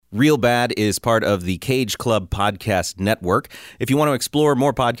Real Bad is part of the Cage Club Podcast Network. If you want to explore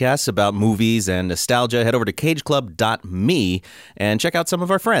more podcasts about movies and nostalgia, head over to cageclub.me and check out some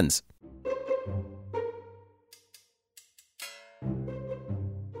of our friends.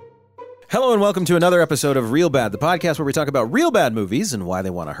 Hello and welcome to another episode of Real Bad, the podcast where we talk about real bad movies and why they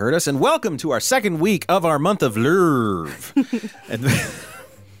want to hurt us. And welcome to our second week of our month of Lerv. And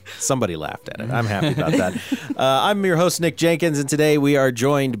somebody laughed at it. I'm happy about that. I'm your host, Nick Jenkins, and today we are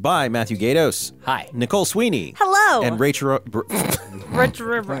joined by Matthew Gatos. Hi. Nicole Sweeney. Hello. And Rachel...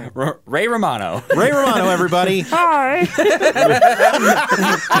 Ray Romano. Ray Romano, everybody. Hi.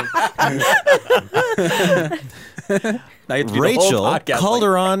 Rachel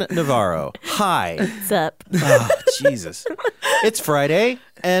Calderon Navarro. Hi. What's up? Oh, Jesus. It's Friday,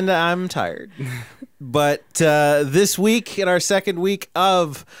 and I'm tired. But this week, in our second week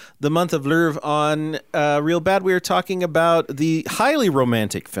of the month of Lerv on Real Bad, we are talking about the highly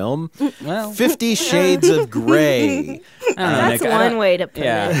romantic film, 50 Shades of Grey. That's one way to put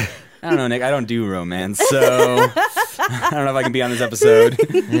it. I don't know, Nick. I don't do romance, so I don't know if I can be on this episode.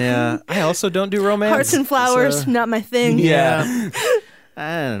 Yeah. I also don't do romance. Hearts and flowers, not my thing. Yeah.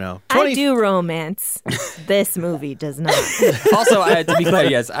 I don't know. I do romance. This movie does not. Also, to be clear,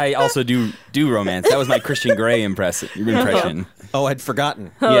 yes, I also do romance. That was my Christian Grey impression. Oh, I'd forgotten.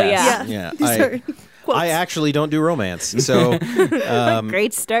 Oh, Yes. yeah. Yeah. I actually don't do romance. So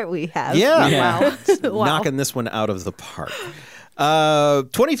Great start we have. Yeah. Wow. Knocking this one out of the park.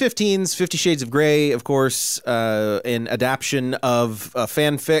 2015's 50 Shades of Grey, of course, an adaptation of a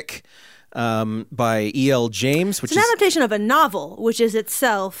fanfic by E.L. James, which It's an adaptation of a novel, which is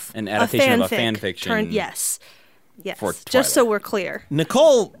itself An adaptation of a fan fanfic fiction. Yes. For Just so we're clear.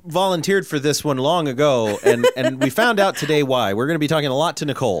 Nicole volunteered for this one long ago, and we found out today why. We're going to be talking a lot to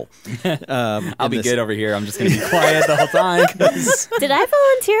Nicole. I'll be good over here. I'm just going to be quiet the whole time. Did I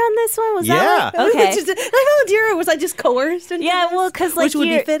volunteer on this one? Was that like, okay? Did I volunteer or was I just coerced into Yeah, this? well, because like Which would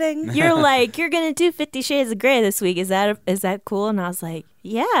be fitting. You're like, you're gonna do 50 Shades of Grey this week. Is that cool? And I was like,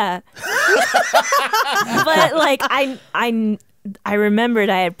 yeah. But like, I remembered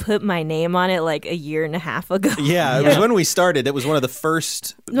I had put my name on it like a year and a half ago. Yeah, it was when we started. It was one of the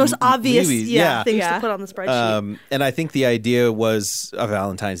first most obvious movies. things to put on the spreadsheet. And I think the idea was a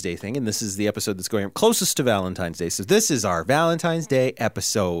Valentine's Day thing, and this is the episode that's going closest to Valentine's Day. So this is our Valentine's Day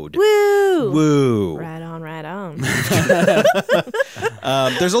episode. Woo! Woo! Right on, right on.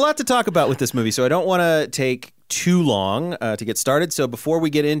 There's a lot to talk about with this movie, so I don't want to take too long to get started. So before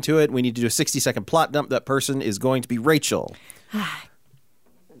we get into it, we need to do a 60-second plot dump. That person is going to be Rachel.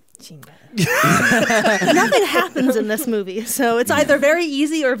 Nothing happens in this movie, so it's either very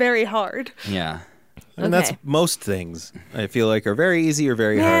easy or very hard. Yeah. And that's most things, I feel like, are very easy or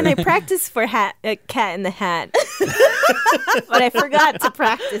very Man, hard. I practiced for Cat in the Hat, but I forgot to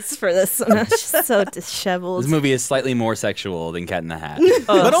practice for this one. I was just so disheveled. This movie is slightly more sexual than Cat in the Hat.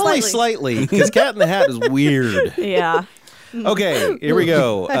 But only slightly, because Cat in the Hat is weird. Yeah. Okay, here we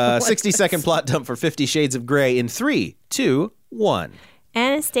go. 60-second plot dump for 50 Shades of Grey in 3, 2, 1.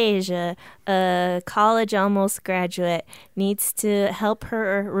 Anastasia, a college almost graduate, needs to help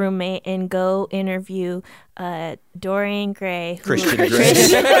her roommate and go interview Dorian Gray, Christian Grey.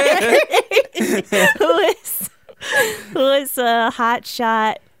 who is a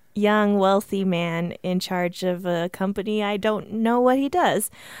hotshot young wealthy man in charge of a company. I don't know what he does.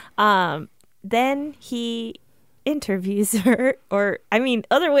 Then he interviews her,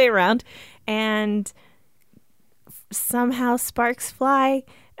 other way around, and somehow sparks fly.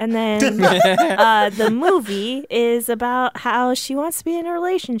 And then the movie is about how she wants to be in a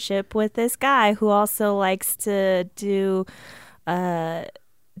relationship with this guy who also likes to do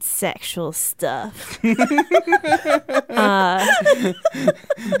sexual stuff.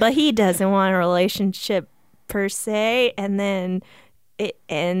 But he doesn't want a relationship per se. And then it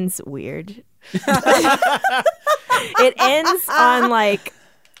ends weird. It ends on like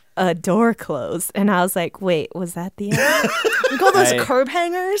a door closed, and I was like, wait, was that the end? We call those curb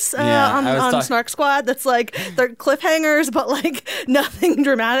hangers on Snark Squad. That's like, they're cliffhangers, but like nothing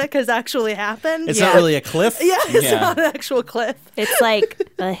dramatic has actually happened. It's not really a cliff? Yeah, it's not an actual cliff. It's like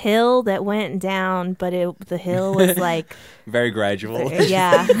a hill that went down, but the hill was like... Very gradual.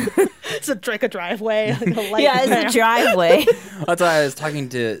 Yeah. It's like a driveway. Like a light it's a driveway. That's why I was talking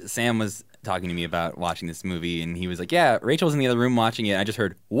to Sam was talking to me about watching this movie, and he was like, yeah, Rachel's in the other room watching it. And I just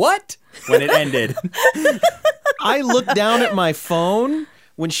heard, what? When it ended. I looked down at my phone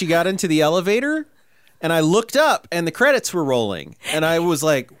when she got into the elevator, And I looked up, and the credits were rolling. And I was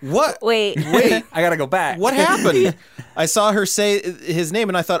like, what? Wait. I gotta go back. What happened? I saw her say his name,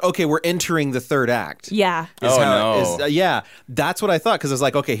 and I thought, okay, we're entering the third act. Yeah. Yeah, that's what I thought, because I was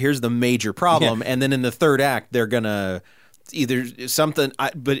like, okay, here's the major problem. And then in the third act, they're going to either something,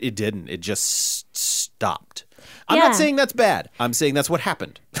 but it didn't. It just stopped. I'm not saying that's bad. I'm saying that's what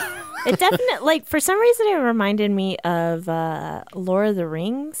happened. It definitely, like, for some reason, it reminded me of Lord of the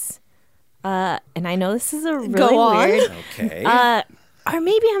Rings. And I know this is a really weird. Okay. Or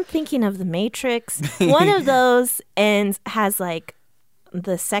maybe I'm thinking of The Matrix. One of those has like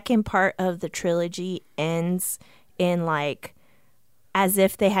the second part of the trilogy ends in like as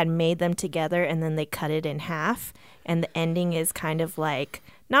if they had made them together and then they cut it in half. And the ending is kind of like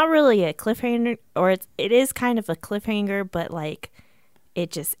not really a cliffhanger, or it is kind of a cliffhanger, but like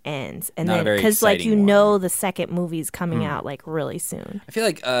it just ends. And not then because like you know the second movie's coming out like really soon. I feel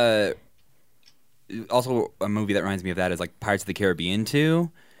like also a movie that reminds me of that is like Pirates of the Caribbean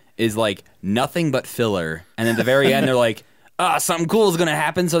 2 is like nothing but filler, and at the very end they're like, something cool is gonna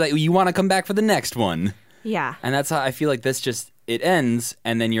happen so that you want to come back for the next one. Yeah. And that's how I feel like this just it ends,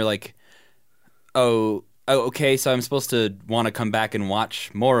 and then you're like, oh okay, so I'm supposed to want to come back and watch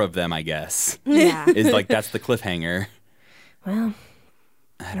more of them, I guess. Yeah. Is like that's the cliffhanger. Well,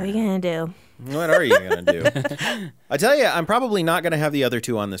 what are you gonna do? What are you going to do? I tell you, I'm probably not going to have the other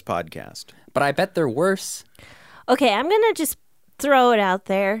two on this podcast. But I bet they're worse. Okay, I'm going to just throw it out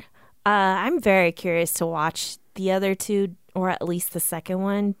there. I'm very curious to watch the other two, or at least the second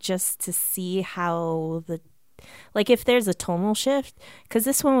one, just to see how like if there's a tonal shift, because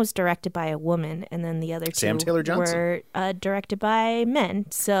this one was directed by a woman, and then the other two Sam Taylor Johnson were directed by men,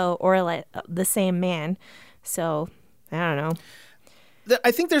 or like the same man. So I don't know.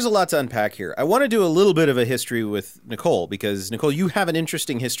 I think there's a lot to unpack here. I want to do a little bit of a history with Nicole, because Nicole, you have an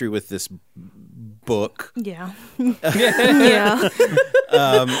interesting history with this book. Yeah. Yeah.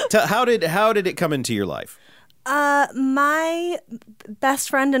 How did it come into your life? My best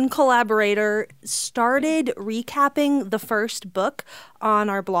friend and collaborator started recapping the first book on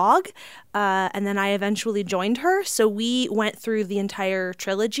our blog, and then I eventually joined her. So we went through the entire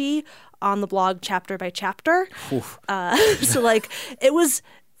trilogy on the blog chapter by chapter. So like it was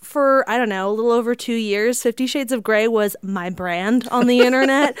for, I don't know, a little over 2 years. 50 Shades of Grey was my brand on the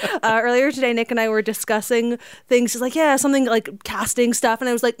internet. Earlier today, Nick and I were discussing things. He's like, yeah, something like casting stuff. And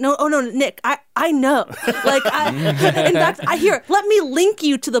I was like, no, Nick, I know. Like, in fact, let me link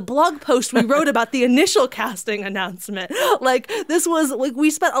you to the blog post we wrote about the initial casting announcement. Like, this was, like, we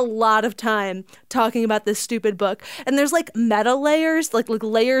spent a lot of time talking about this stupid book. And there's, like, meta layers, like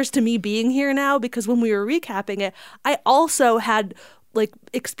layers to me being here now, because when we were recapping it, I also had like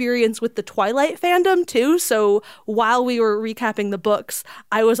experience with the Twilight fandom too. So while we were recapping the books,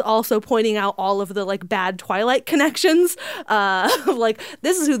 I was also pointing out all of the like bad Twilight connections. Like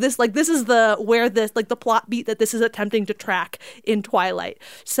this is where the plot beat that this is attempting to track in Twilight.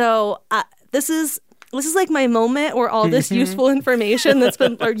 So this is like my moment where all this useful information that's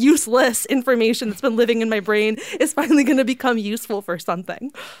been, or useless information that's been living in my brain is finally going to become useful for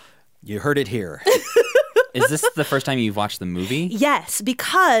something. You heard it here. Is this the first time you've watched the movie? Yes,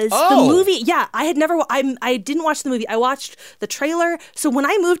 because the movie, I didn't watch the movie. I watched the trailer. So when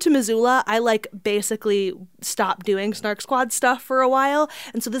I moved to Missoula, I like basically stopped doing Snark Squad stuff for a while.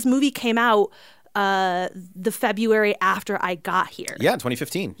 And so this movie came out the February after I got here. Yeah,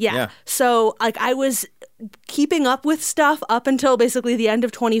 2015. Yeah. So like I was keeping up with stuff up until basically the end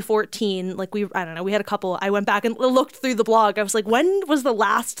of 2014. Like we had a couple, I went back and looked through the blog. I was like, when was the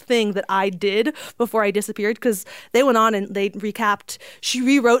last thing that I did before I disappeared? Because they went on and they recapped, she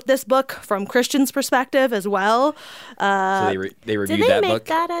rewrote this book from Christian's perspective as well. So they reviewed Did they that make book?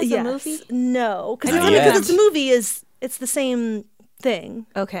 that as a movie? No, because Not it's a movie it's the same thing.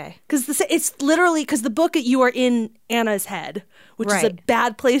 Okay. Because it's literally, because the book you are in Anna's head, which is a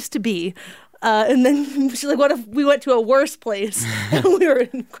bad place to be. And then she's like, what if we went to a worse place and we were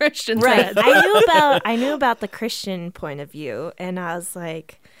in Christian's head? I knew about the Christian point of view, and I was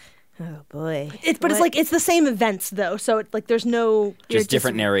like, oh boy. It's like, it's the same events though. So it's like, there's no. Just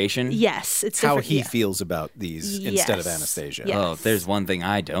different narration? Yes. It's how he feels about these instead of Anastasia. Yes. Oh, if there's one thing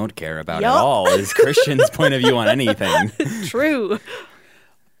I don't care about at all is Christian's point of view on anything. True.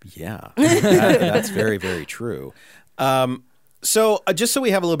 Yeah, that's very, very true. So just so we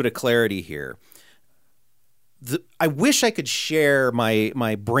have a little bit of clarity here, I wish I could share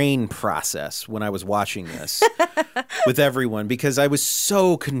my brain process when I was watching this with everyone, because I was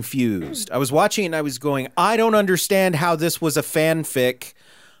so confused. I was watching it and I was going, I don't understand how this was a fanfic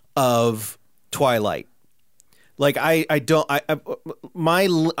of Twilight. Like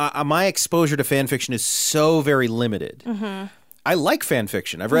my exposure to fan fiction is so very limited. Mm-hmm. I like fan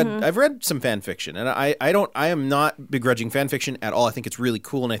fiction. I've read some fan fiction, and I am not begrudging fan fiction at all. I think it's really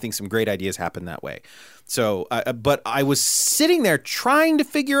cool, and I think some great ideas happen that way. So, but I was sitting there trying to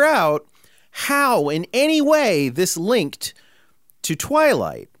figure out how, in any way, this linked to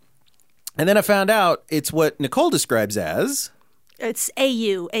Twilight, and then I found out it's what Nicole describes as. It's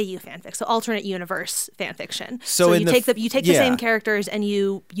AU fanfic, so alternate universe fanfiction. So you take the same characters and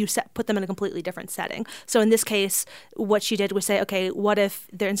you put them in a completely different setting. So in this case, what she did was say, okay, what if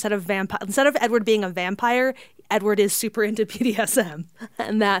they're instead of Edward being a vampire, Edward is super into BDSM,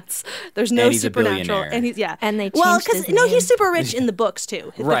 and there's no and he's supernatural, and he's and they changed his name. he's super rich in the books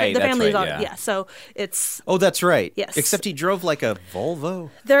too. Right, the that's family is right, all, yeah. So it's Oh, that's right. Yes. Except he drove like a Volvo.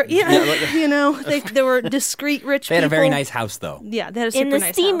 they're they were discreet rich They had people. a very nice house, though. Yeah, they had a super in the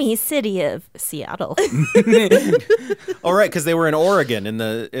nice steamy house. city of Seattle. Oh, right, because they were in Oregon in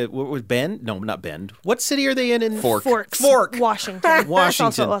the what was Bend? No, not Bend. What city are they in? Fork. Washington.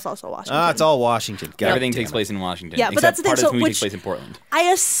 Washington. That's also Washington. Ah, it's all Washington. God Everything damn takes it. place in Washington. Yeah, but except that's the thing, part of so this movie which- takes place in Portland. I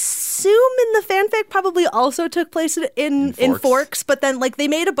assume in the fanfic probably also took place in Forks, but then like they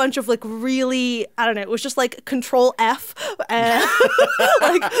made a bunch of like really, I don't know, it was just like Control F and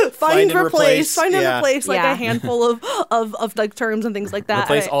like find and replace like Yeah. a handful of like terms and things like that.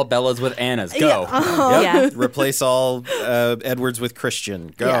 Replace all Bellas with Annas. Go. Yeah. Yeah. Replace all Edwards with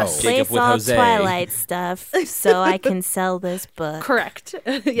Christian. Go. Yes. Jacob Place with all Jose. Twilight stuff so I can sell this book. Correct.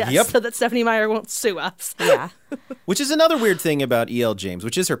 Yes. Yep. So that Stephanie Meyer won't sue us. Yeah. Which is another weird thing about E.L. James,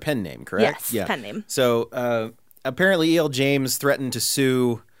 which is her pen name, correct? Yes, pen name. So apparently E.L. James threatened to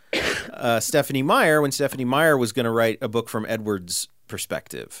sue Stephanie Meyer when Stephanie Meyer was going to write a book from Edward's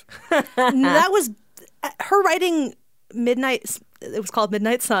perspective. That was her writing Midnight. It was called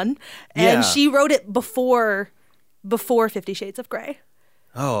Midnight Sun, and Yeah. she wrote it before 50 Shades of Grey.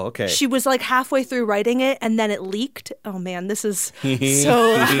 Oh, okay. She was like halfway through writing it and then it leaked. Oh man, this is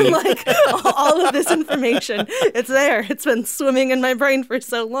so like all of this information. It's there. It's been swimming in my brain for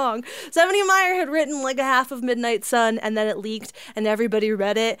so long. Stephanie Meyer had written like a half of Midnight Sun and then it leaked and everybody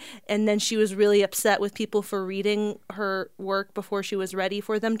read it. And then she was really upset with people for reading her work before she was ready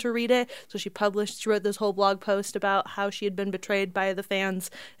for them to read it. So she wrote this whole blog post about how she had been betrayed by the fans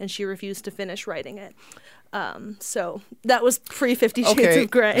and she refused to finish writing it. So that was pre 50 Shades Okay. of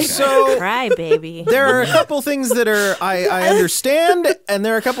Grey. So Cry, baby. there are a couple things that are I understand, and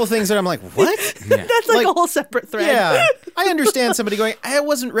there are a couple things that I'm like, what? That's like Like, a whole separate thread. Yeah, I understand somebody going, I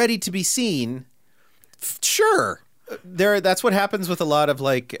wasn't ready to be seen. Sure. That's what happens with a lot of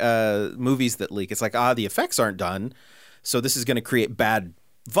like movies that leak. It's like, the effects aren't done, so this is going to create bad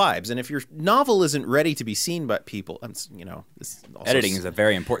vibes. And if your novel isn't ready to be seen by people, this also Editing is a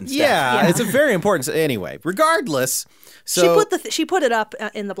very important step. yeah, it's a very important. Anyway, regardless, so She put it up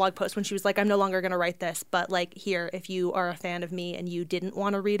in the blog post when she was like, I'm no longer going to write this, but like here, if you are a fan of me and you didn't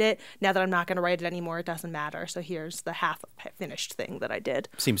want to read it, now that I'm not going to write it anymore, it doesn't matter. So here's the half finished thing that I did.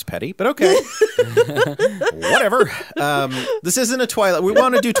 seems petty, but okay, whatever. This isn't a Twilight. We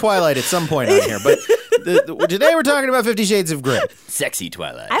want to do Twilight at some point on here, but today we're talking about 50 Shades of Grey. Sexy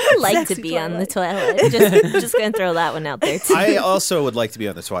Twilight. I would like to Sexy be on the Twilight. Just gonna throw that one out there too. I also would like to be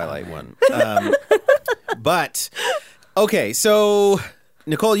on the Twilight one. But, okay, so,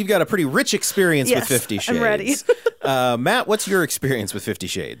 Nicole, you've got a pretty rich experience with Yes, 50 Shades. I'm ready. Matt, what's your experience with 50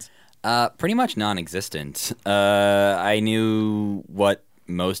 Shades? Pretty much non-existent. I knew what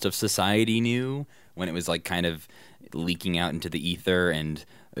most of society knew when it was like kind of leaking out into the ether, and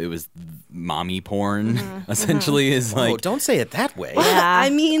it was mommy porn. Essentially, is Oh, like don't say it that way. I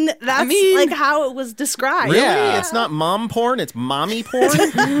mean, that's like how it was described. Really? Yeah. It's not mom porn, it's mommy porn?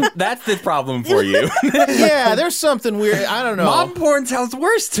 that's the problem for you. Yeah, there's something weird. I don't know. Mom porn sounds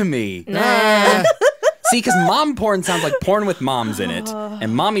worse to me. Nah. See, because mom porn sounds like porn with moms in it,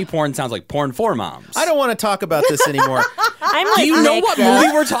 and mommy porn sounds like porn for moms. I don't want to talk about this anymore. I'm Do like you know Nick, what though.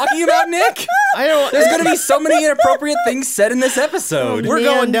 movie we're talking about, Nick? I don't. There's going to be so many inappropriate things said in this episode. We're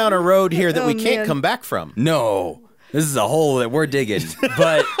going down a road here that we Oh, can't man. come back from. No, this is a hole that we're digging.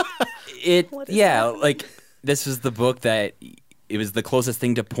 But like this was the book that it was the closest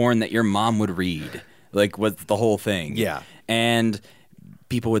thing to porn that your mom would read. Like was the whole thing. Yeah. And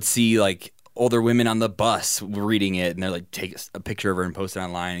people would see like older women on the bus reading it, and they're like take a picture of her and post it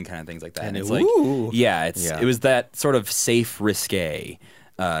online and kind of things like that. And it's ooh. like it was that sort of safe risque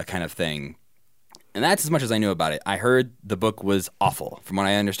kind of thing. And that's as much as I knew about it. I heard the book was awful. From what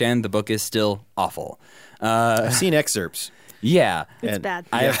I understand, the book is still awful. I've seen excerpts. Yeah. It's And bad.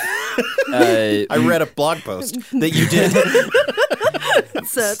 I have, I read a blog post that you did.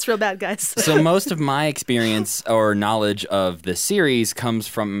 It's real bad, guys. So most of my experience or knowledge of the series comes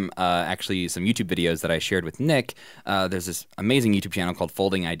from actually some YouTube videos that I shared with Nick. There's this amazing YouTube channel called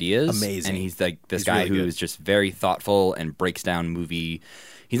Folding Ideas. Amazing. And he's like this He's guy really who good. is just very thoughtful and breaks down movie.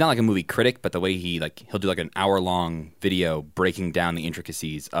 He's not like a movie critic, but the way he'll do like an hour-long video breaking down the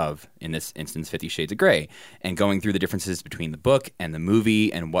intricacies of, in this instance, 50 Shades of Grey, and going through the differences between the book and the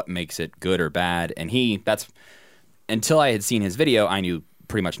movie and what makes it good or bad. And until I had seen his video, I knew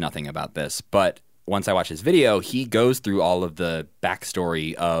pretty much nothing about this. But once I watched his video, he goes through all of the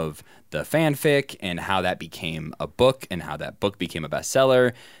backstory of the fanfic and how that became a book and how that book became a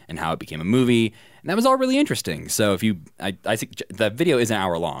bestseller and how it became a movie. And that was all really interesting. So if the video is an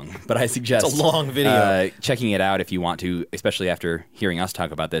hour long, but I suggest It's a long video. checking it out if you want to, especially after hearing us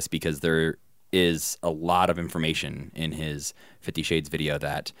talk about this, because there is a lot of information in his 50 Shades video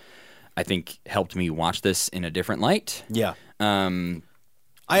that I think helped me watch this in a different light. Yeah. I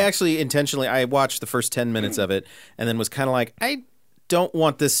actually intentionally, I watched the first 10 minutes of it and then was kind of like, I don't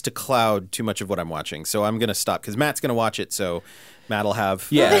want this to cloud too much of what I'm watching. So I'm going to stop because Matt's going to watch it. So Matt will have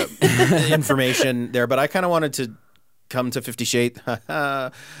information there. But I kind of wanted to come to 50 Shades.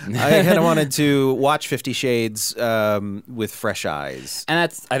 I kind of wanted to watch 50 Shades with fresh eyes. And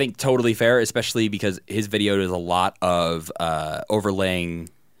that's, I think, totally fair, especially because his video does a lot of overlaying.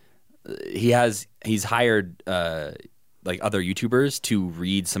 He's hired like other YouTubers to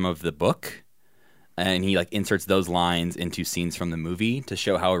read some of the book, and he like inserts those lines into scenes from the movie to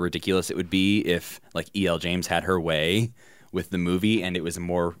show how ridiculous it would be if like E.L. James had her way with the movie and it was a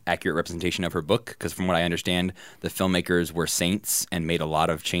more accurate representation of her book. Because from what I understand, the filmmakers were saints and made a lot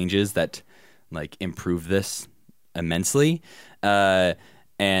of changes that like improved this immensely. And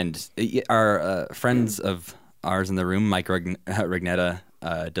our friends of ours in the room, Mike Rignetta,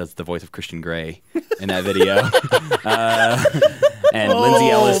 does the voice of Christian Grey in that video. And Lindsay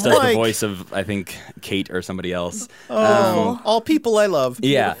Ellis does Mike. the voice of, I think, Kate or somebody else. All people I love.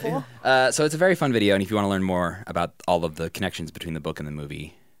 Yeah. So it's a very fun video, and if you want to learn more about all of the connections between the book and the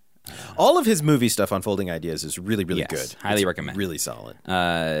movie, All of his movie stuff on Folding Ideas is really, really Yes, good. highly It's recommend. Really solid.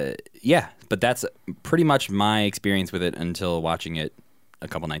 yeah, but that's pretty much my experience with it until watching it a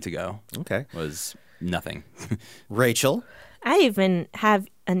couple nights ago. Okay. Was nothing. Rachel? I even have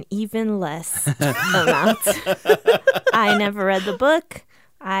an even less amount. I never read the book.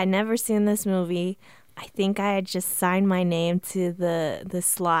 I never seen this movie. I think I had just signed my name to the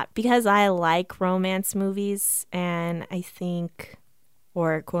slot because I like romance movies and I think,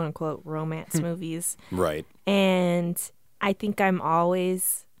 or quote unquote romance movies. Right. And I think I'm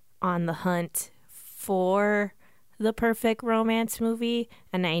always on the hunt for the perfect romance movie,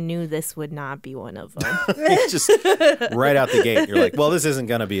 and I knew this would not be one of them. Just right out the gate. You're like, well, this isn't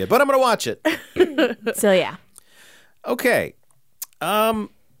going to be it, but I'm going to watch it. So yeah. Okay.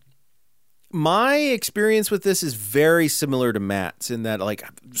 My experience with this is very similar to Matt's in that, like,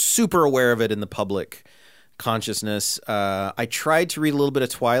 I'm super aware of it in the public consciousness. I tried to read a little bit of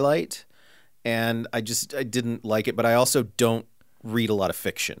Twilight, and I didn't like it, but I also don't read a lot of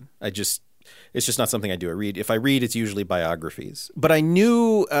fiction. It's just not something I do. If I read, it's usually biographies. But I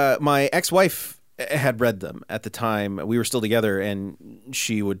knew my ex-wife had read them at the time. We were still together, and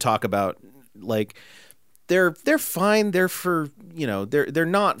she would talk about, like, they're fine. They're for, they're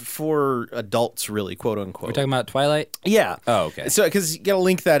not for adults, really, quote unquote. We're talking about Twilight? Yeah. Oh, okay. So, because you got to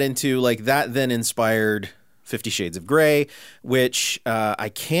link that into, like, that then inspired 50 Shades of Grey, which I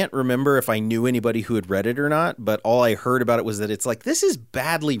can't remember if I knew anybody who had read it or not, but all I heard about it was that it's like, this is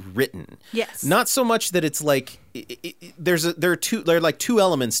badly written. Yes. Not so much that it's like, there are like two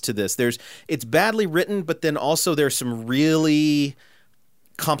elements to this. It's badly written, but then also there's some really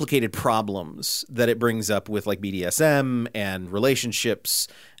complicated problems that it brings up with, like, BDSM and relationships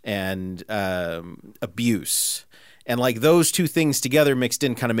and abuse. And, like, those two things together mixed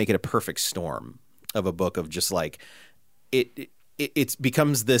in kind of make it a perfect storm of a book of just, like, it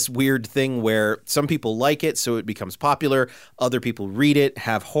becomes this weird thing where some people like it, so it becomes popular. Other people read it,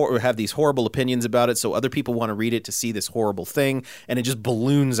 have these horrible opinions about it, so other people want to read it to see this horrible thing, and it just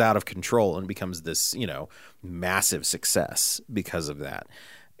balloons out of control and becomes this, massive success because of that.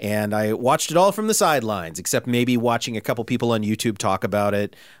 And I watched it all from the sidelines, except maybe watching a couple people on YouTube talk about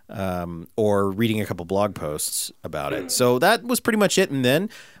it, or reading a couple blog posts about it. So that was pretty much it. And then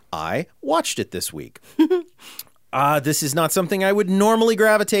I watched it this week. This is not something I would normally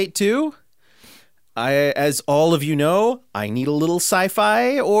gravitate to. As all of you know, I need a little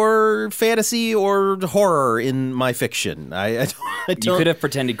sci-fi or fantasy or horror in my fiction. I don't. You could have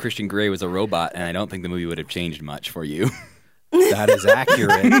pretended Christian Grey was a robot, and I don't think the movie would have changed much for you. That is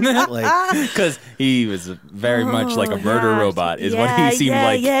accurate. Like, Because he was very much like a murder robot, is what he seemed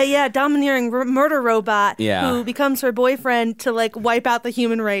like. Yeah. Domineering murder robot Yeah. who becomes her boyfriend to like wipe out the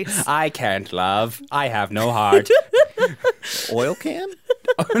human race. I can't love. I have no heart. oil can?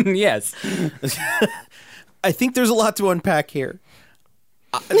 Yes. I think there's a lot to unpack here.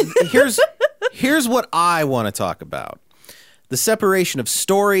 Here's what I want to talk about. The separation of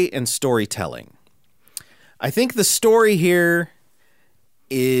story and storytelling. I think the story here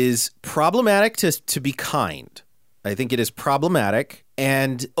is problematic to be kind. I think it is problematic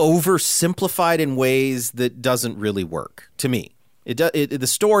and oversimplified in ways that doesn't really work to me. The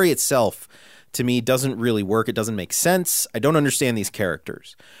story itself, to me, doesn't really work. It doesn't make sense. I don't understand these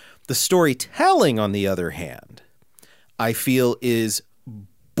characters. The storytelling, on the other hand, I feel is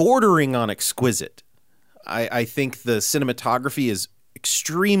bordering on exquisite. I think the cinematography is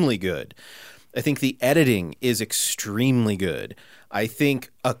extremely good. I think the editing is extremely good. I think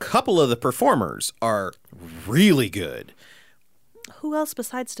a couple of the performers are really good. Who else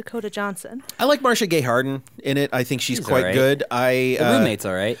besides Dakota Johnson? I like Marcia Gay Harden in it. I think she's quite all right. good. The roommate's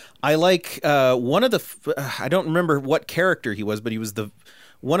all right. I like one of the. I don't remember what character he was, but he was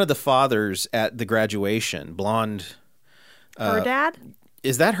one of the fathers at the graduation. Blonde. Her dad?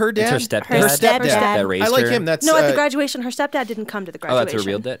 Is that her dad? It's her stepdad. Her stepdad. That raised I like her. him. That's No, at the graduation, her stepdad didn't come to the Oh, graduation. that's her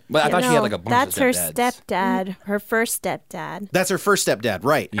real dad? Well, I thought she had like a bunch That's of her stepdads. stepdad, her first stepdad. That's her first stepdad,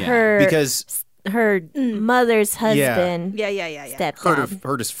 right? Yeah. Her Because her mother's husband. Yeah. Stepdad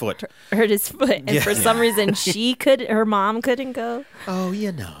hurt his foot. hurt his foot, and for some reason her mom couldn't go. Oh,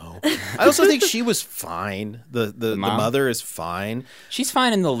 you know. I also think she was fine. The mom? mother is fine. She's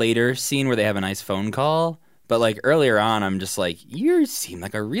fine in the later scene where they have a nice phone call. But like earlier on, I'm just like, you seem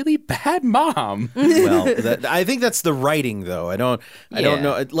like a really bad mom. Well, I think that's the writing, though. I don't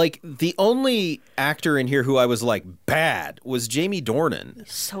know. Like the only actor in here who I was like bad was Jamie Dornan.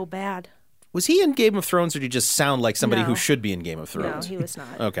 So bad. Was he in Game of Thrones, or did he just sound like somebody No. who should be in Game of No, Thrones? he was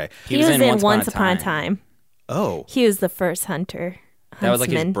not. Okay. He was in Once Upon a Time. Oh, He was the first hunter. That was like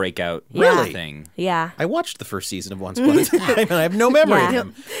his huntsman. breakout Really? thing. Yeah. I watched the first season of Once Upon a Time, and I have no memory Yeah. of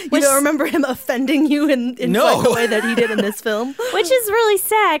him. You don't remember him offending you in No. like the way that he did in this film? Which is really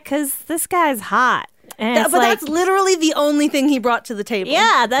sad because this guy's hot. And it's But like, that's literally the only thing he brought to the table.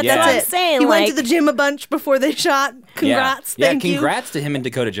 yeah, that's Yeah. what I'm That's it. saying. He like, went to the gym a bunch before they shot. Congrats. Yeah, Thank you. congrats to him and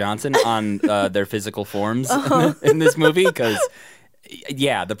Dakota Johnson on their physical forms in this movie. Because,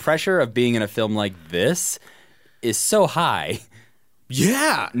 yeah, the pressure of being in a film like this is so high.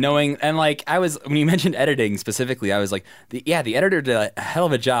 Yeah. Knowing, and like, when you mentioned editing specifically, I was like, the editor did a hell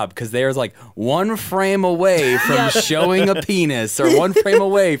of a job because there was like one frame away from showing a penis or one frame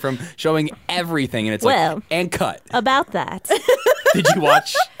away from showing everything. And it's Well. like, and cut. about that. Did you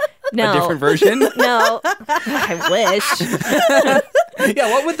watch No. a different version? No. I wish.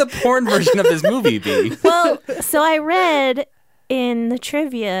 Yeah, what would the porn version of this movie be? Well, so I read in the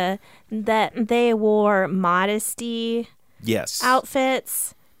trivia that they wore modesty Yes.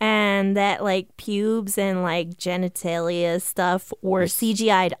 outfits and that like pubes and like genitalia stuff were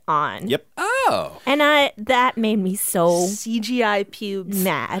CGI'd on. Yep. Oh. And that made me so CGI pubes.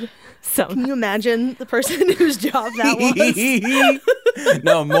 mad. So Can you imagine the person whose job that was?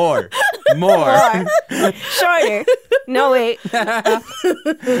 No, more. shorter. No wait. You know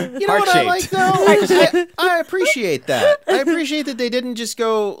what I like, Heart-shaped. though? I appreciate that. I appreciate that they didn't just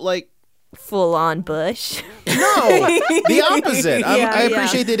go like, Full on bush. no, the opposite. I Yeah.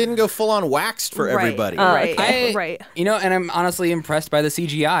 appreciate they didn't go full on waxed for everybody. Right. okay. Right. You know, and I'm honestly impressed by the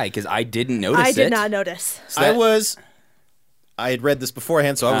CGI because I didn't notice it. I did not notice. So that- I had read this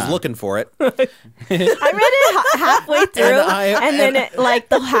beforehand, so I was looking for it. I read it halfway through, and, then it, like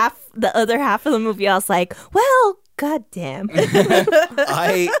the other half of the movie, I was like, "Well, goddamn."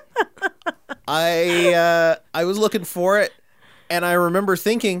 I was looking for it, and I remember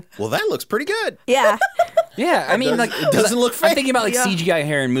thinking, "Well, that looks pretty good." Yeah, Yeah, I mean, like, It doesn't look I'm fake. thinking about like Yeah. CGI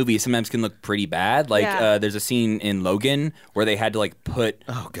hair in movies sometimes can look pretty bad. Like, Yeah. there's a scene in Logan where they had to like put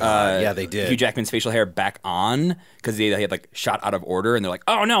Oh, God. Yeah, they did. Hugh Jackman's facial hair back on because they had like shot out of order, and they're like,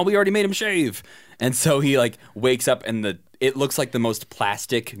 "Oh no, we already made him shave," and so he like wakes up and it looks like the most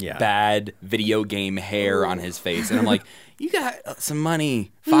plastic, bad video game hair on his face, and I'm like, "You got some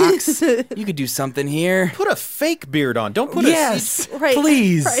money, Fox. You could do something here." Put a fake beard on. Don't put Yes, Right.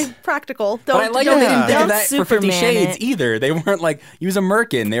 please. Right. Practical. But I like don't how they didn't think Don't of that for 50 Superman Shades it. either. They weren't like, use a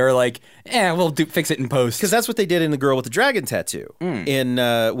merkin. They were like, we'll fix it in post. because that's what they did in The Girl with the Dragon Tattoo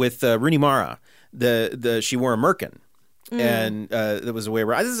with Rooney Mara. She wore a merkin. And it was a way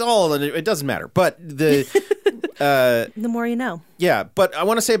around. This is all. It doesn't matter. But The more you know. Yeah, but I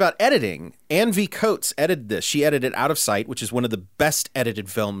want to say about editing. Anne V. Coates edited this. She edited Out of Sight, which is one of the best edited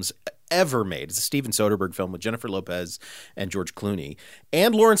films ever made. It's a Steven Soderbergh film with Jennifer Lopez and George Clooney.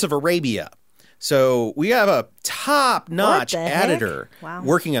 And Lawrence of Arabia. So we have a top-notch What the heck? editor Wow.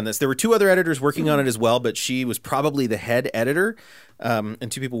 working on this. There were 2 other editors working on it as well, but she was probably the head editor,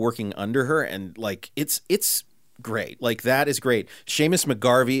 and 2 people working under her. And like, it's great. Like, that is great. Seamus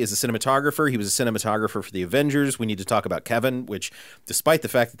McGarvey is a cinematographer. He was a cinematographer for the Avengers. We need to talk about Kevin, which, despite the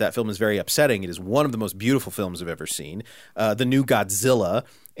fact that that film is very upsetting, it is one of the most beautiful films I've ever seen. The new Godzilla,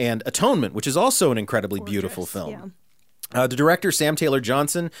 and Atonement, which is also an incredibly beautiful film. Yeah. The director, Sam Taylor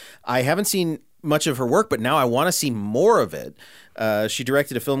Johnson, I haven't seen much of her work, but now I want to see more of it. She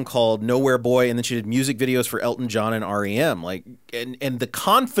directed a film called Nowhere Boy, and then she did music videos for Elton John and REM. Like, and the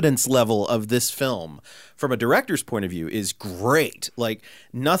confidence level of this film, from a director's point of view, is great. Like,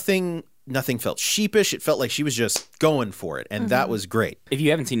 nothing felt sheepish. It felt like she was just going for it, and that was great. If you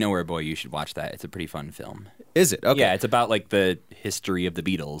haven't seen Nowhere Boy, you should watch that. It's a pretty fun film. Is it? Okay. Yeah, it's about like the history of the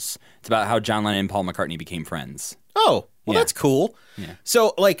Beatles. It's about how John Lennon and Paul McCartney became friends. Oh, well, Yeah. that's cool. Yeah.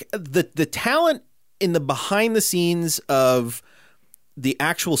 So, like, the talent in the behind the scenes of the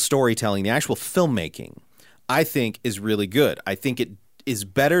actual storytelling, the actual filmmaking, I think is really good. I think it is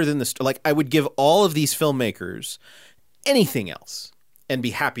better than like, I would give all of these filmmakers anything else and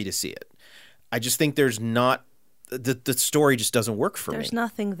be happy to see it. I just think there's not the story just doesn't work for There's me.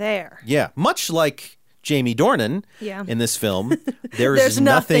 nothing there. Yeah, much like Jamie Dornan Yeah. in this film, there's There's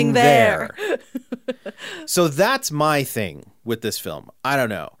nothing nothing there. So that's my thing with this film. I don't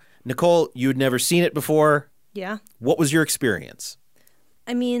know. Nicole, you had never seen it before. Yeah. What was your experience?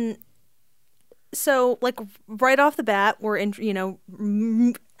 I mean, so like right off the bat, we're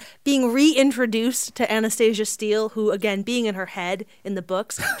being reintroduced to Anastasia Steele, who, again, being in her head in the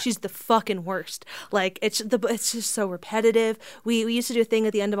books, she's the fucking worst. Like, it's just so repetitive. We used to do a thing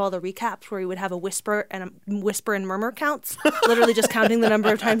at the end of all the recaps where we would have a whisper and murmur counts, literally just counting the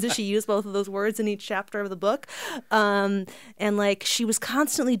number of times that she used both of those words in each chapter of the book. And like, she was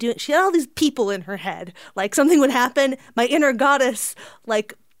constantly she had all these people in her head. Like, something would happen, my inner goddess,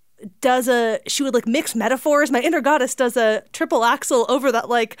 like, she would like mix metaphors. My inner goddess does a triple axel over that,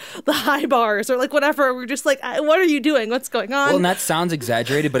 like the high bars or like whatever. We're just like, what are you doing? What's going on? Well, and that sounds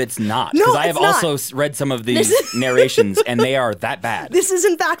exaggerated, but it's not. No, Because I have it's not. also read some of these narrations, and they are that bad. This is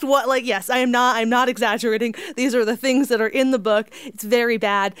in fact what, like, yes, I'm not exaggerating. These are the things that are in the book. It's very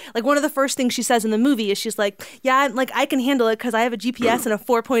bad. Like, one of the first things she says in the movie is she's like, yeah, like, I can handle it because I have a GPS and a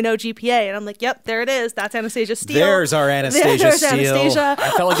 4.0 GPA. And I'm like, yep, there it is. That's Anastasia Steele. There's our Anastasia There's Steele. Anastasia.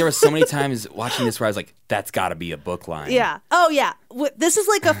 I felt like there were so many times watching this where I was like, that's got to be a book line. Yeah. Oh, yeah. This is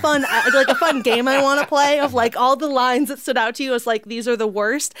like a fun game I want to play of like all the lines that stood out to you as like, these are the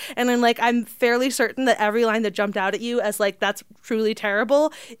worst. And then like, I'm fairly certain that every line that jumped out at you as like, that's truly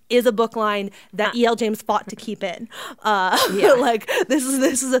terrible is a book line that E.L. James fought to keep in. Like, this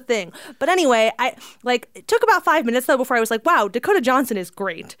is a thing. But anyway, it took about 5 minutes though before I was like, wow, Dakota Johnson is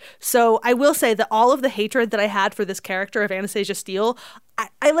great. So I will say that all of the hatred that I had for this character of Anastasia Steele,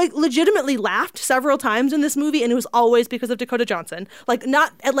 I like legitimately laughed several times in this movie, and it was always because of Dakota Johnson. Like,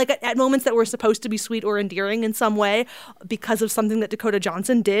 not at moments that were supposed to be sweet or endearing in some way because of something that Dakota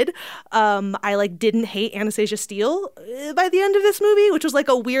Johnson did. I like didn't hate Anastasia Steele by the end of this movie, which was like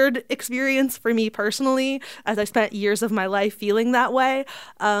a weird experience for me personally, as I spent years of my life feeling that way.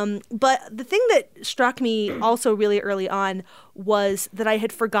 But the thing that struck me also really early on was that I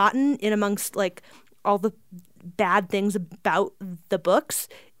had forgotten, in amongst like all the bad things about the books,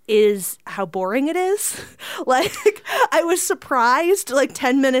 is how boring it is. Like, I was surprised like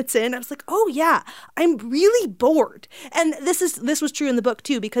 10 minutes in. I was like, oh yeah, I'm really bored. And this was true in the book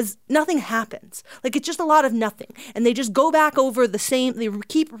too, because nothing happens. Like, it's just a lot of nothing. And they just go back over the same, they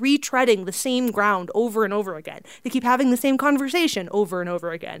keep retreading the same ground over and over again. They keep having the same conversation over and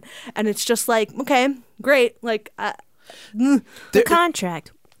over again. And it's just like, okay, great. Like, The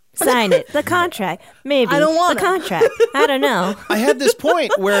contract. Sign it. The contract. Maybe. I don't wanna. The contract. I don't know. I had this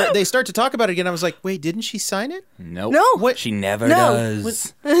point where they start to talk about it again. I was like, wait, didn't she sign it? Nope. No. What? She never No.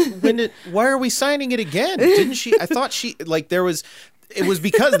 does. Why are we signing it again? Didn't she? I thought she, like, it was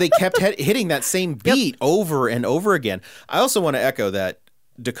because they kept hitting that same beat over and over again. I also want to echo that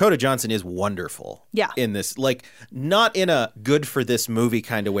Dakota Johnson is wonderful. Yeah. In this, like, not in a good for this movie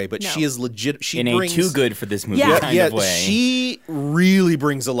kind of way, but No. she is legit. She In brings a too good for this movie Yeah. kind of way. She really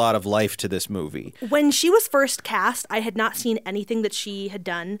brings a lot of life to this movie. When she was first cast, I had not seen anything that she had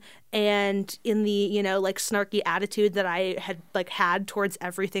done, and in the like snarky attitude that I had towards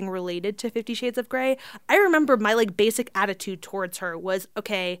everything related to 50 Shades of Grey, I remember my like basic attitude towards her was,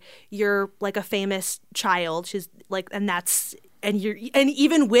 okay, you're like a famous child. She's like, and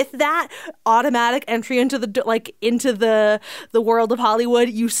even with that automatic entry into the world of Hollywood,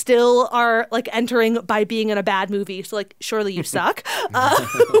 you still are like entering by being in a bad movie. So like, surely you suck.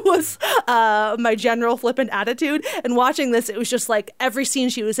 Was my general flippant attitude. And watching this, it was just like every scene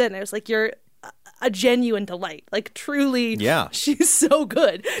she was in, it was like, you're a genuine delight. Like, truly, Yeah. she's so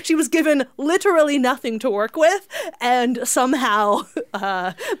good. She was given literally nothing to work with and somehow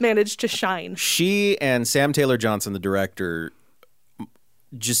managed to shine. She and Sam Taylor Johnson, the director,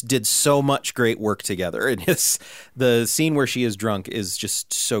 just did so much great work together. And the scene where she is drunk is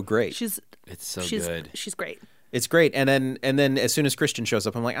just so great. She's good. She's great. It's great. And then as soon as Christian shows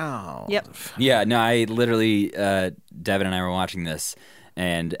up, I'm like, oh. Yep. Yeah, no, I literally, Devin and I were watching this,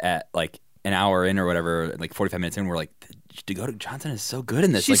 and at like an hour in or whatever, like 45 minutes in, we're like, Dakota Johnson is so good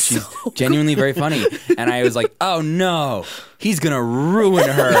in this. She's She's so genuinely very funny. And I was like, oh no, he's going to ruin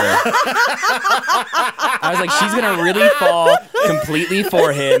her. I was like, she's going to really fall completely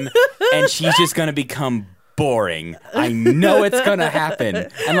for him, and she's just going to become boring. I know it's going to happen.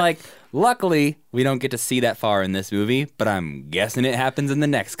 And like, luckily, we don't get to see that far in this movie, but I'm guessing it happens in the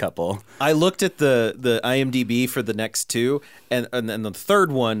next couple. I looked at the IMDb for the next two, and then the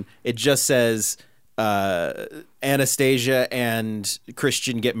third one, it just says Anastasia and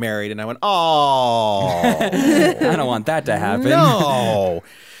Christian get married, and I went, oh. I don't want that to happen. No.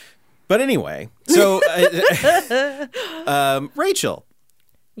 But anyway, so Rachel,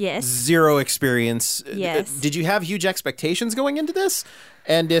 Yes. zero experience. Yes. Did you have huge expectations going into this?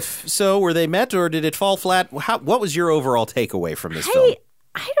 And if so, were they met, or did it fall flat? What was your overall takeaway from this film?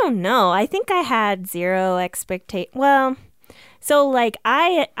 I don't know. I think I had zero expectation. Well, so like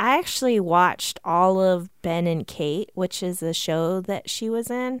I actually watched all of Ben and Kate, which is a show that she was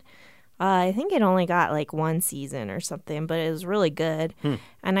in. I think it only got like one season or something, but it was really good.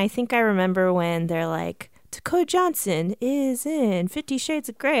 And I think I remember when they're like, Dakota Johnson is in 50 Shades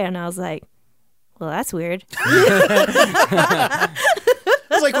of Grey, and I was like, well, that's weird. It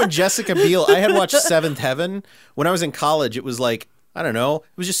was like when Jessica Biel, I had watched Seventh Heaven. When I was in college, it was like, I don't know,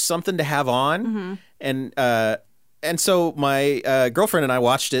 it was just something to have on. And so my girlfriend and I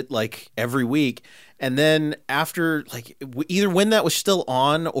watched it like every week. And then after, like, either when that was still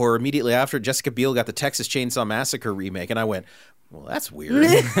on or immediately after, Jessica Biel got the Texas Chainsaw Massacre remake. And I went, well, that's weird.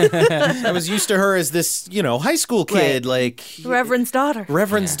 I was used to her as this, high school kid, like Reverend's daughter.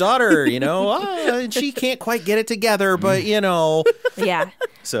 daughter, and she can't quite get it together, but Yeah.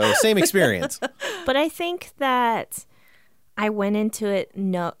 So same experience. But I think that I went into it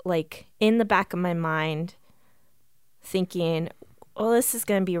in the back of my mind thinking, well, this is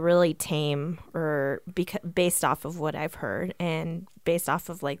going to be really tame, or based off of what I've heard and based off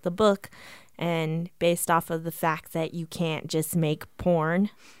of like the book and based off of the fact that you can't just make porn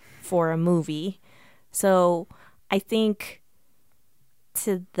for a movie. So I think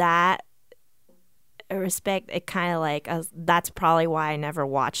to that respect, it kind of like, that's probably why I never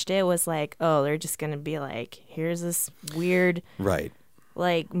watched it, was like, oh, they're just going to be like, here's this weird Right.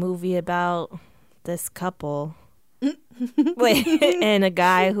 like movie about this couple and a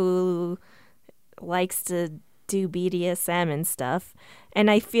guy who likes to do BDSM and stuff. And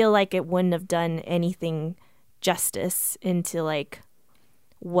I feel like it wouldn't have done anything justice into like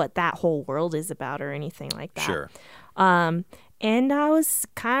what that whole world is about or anything like that. Sure. And I was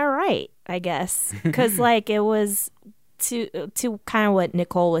kind of right, I guess, because like it was to kind of what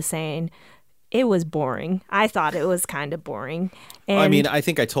Nicole was saying. It was boring. I thought it was kind of boring. And I mean, I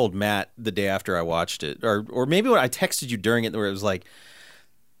think I told Matt the day after I watched it, or maybe when I texted you during it, where it was like,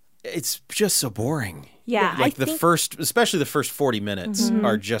 it's just so boring. yeah, Like I think, especially the first 40 minutes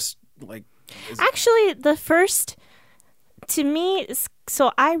are just like, actually the first, to me,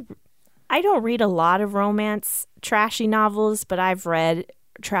 so I don't read a lot of romance trashy novels, but I've read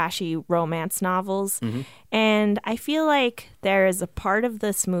trashy romance novels. And I feel like there is a part of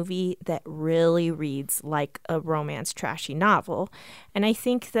this movie that really reads like a romance trashy novel. And I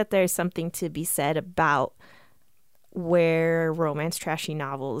think that there's something to be said about where romance trashy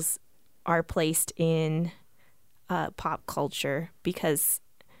novels are placed in pop culture, because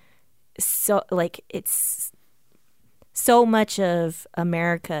so like it's so much of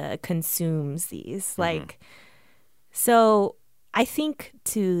America consumes these. Like, so I think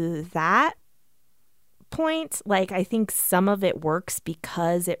to that point, like, I think some of it works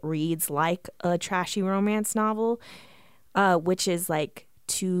because it reads like a trashy romance novel, which is like,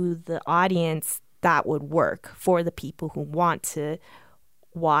 to the audience, that would work for the people who want to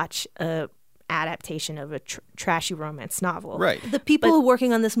watch a adaptation of a trashy romance novel. Right. The people who are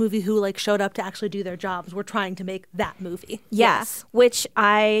working on this movie who like showed up to actually do their jobs were trying to make that movie. Yes. Which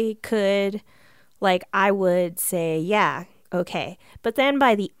I would say, yeah, okay. But then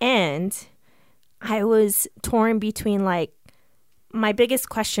by the end, I was torn between, like, my biggest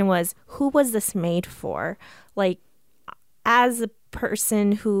question was, who was this made for? Like, as a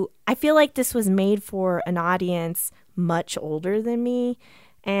person who, I feel like this was made for an audience much older than me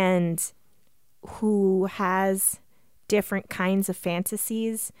and who has different kinds of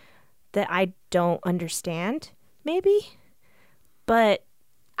fantasies that I don't understand, maybe. But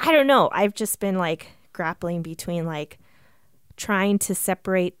I don't know. I've just been, like, grappling between, like, trying to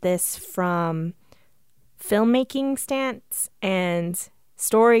separate this from filmmaking stance and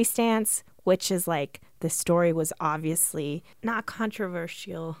story stance, which is, like, the story was obviously not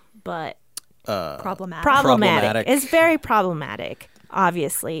controversial, but Problematic. It's very problematic,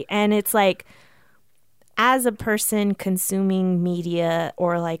 obviously. And it's like, as a person consuming media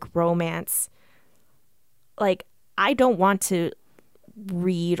or like romance, like, I don't want to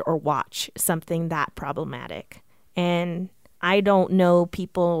read or watch something that problematic. And I don't know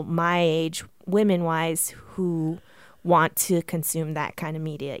people my age, women-wise, who want to consume that kind of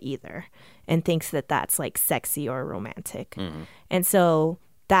media either and thinks that that's like sexy or romantic. And so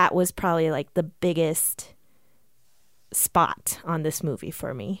that was probably like the biggest spot on this movie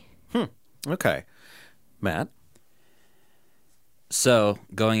for me. Okay. Matt? So,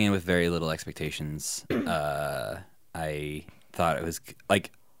 going in with very little expectations, I thought it was,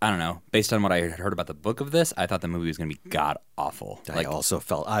 like, I don't know, based on what I had heard about the book of this, I thought the movie was going to be god-awful. I Like, also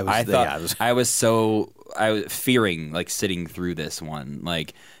felt I was fearing, like, sitting through this one,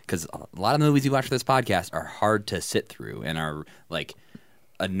 like, because a lot of movies you watch for this podcast are hard to sit through and are, like,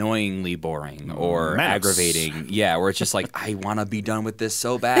 annoyingly boring or aggravating. Yeah, where it's just like, I want to be done with this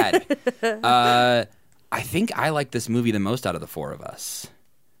so bad. I think I like this movie the most out of the four of us,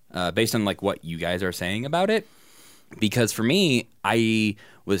 based on, like, what you guys are saying about it. Because for me, I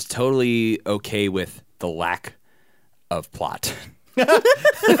was totally okay with the lack of plot.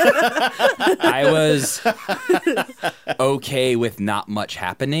 I was okay with not much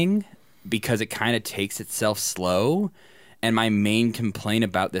happening because it kind of takes itself slow. And my main complaint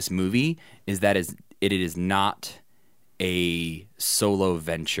about this movie is that it is not a solo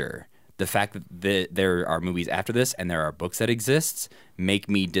venture. The fact that there are movies after this and there are books that exist make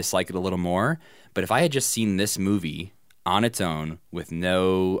me dislike it a little more. But if I had just seen this movie on its own with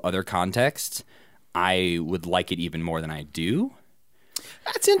no other context, I would like it even more than I do.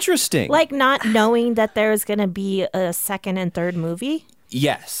 That's interesting. Like, not knowing that there's going to be a second and third movie,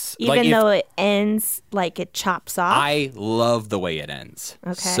 Yes. even though it ends, like, it chops off. I love the way it ends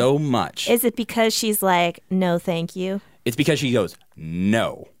Okay. so much. Is it because she's like, no, thank you? It's because she goes,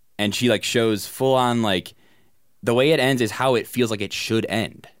 no. And she, like, shows full on, like, the way it ends is how it feels like it should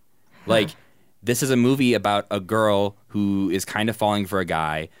end. Like, this is a movie about a girl who is kind of falling for a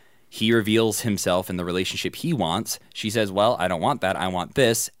guy. He reveals himself in the relationship he wants. She says, well, I don't want that. I want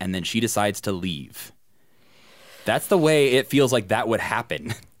this. And then she decides to leave. That's the way it feels like that would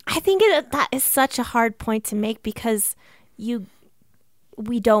happen. I think that is such a hard point to make because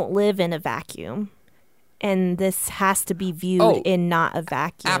we don't live in a vacuum. And this has to be viewed in not a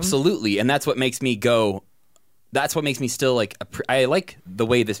vacuum. Absolutely. And that's what makes me go, that's what makes me still like, I like the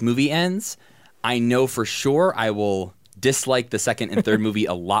way this movie ends. I know for sure I will dislike the second and third movie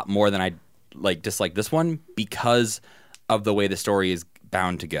a lot more than I like dislike this one because of the way the story is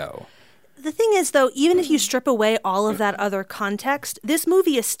bound to go. The thing is, though, even if you strip away all of that other context, this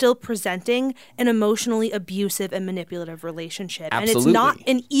movie is still presenting an emotionally abusive and manipulative relationship. Absolutely. And it's not,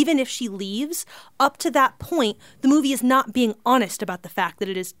 and even if she leaves, up to that point, the movie is not being honest about the fact that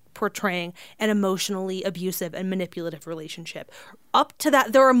it is portraying an emotionally abusive and manipulative relationship. Up to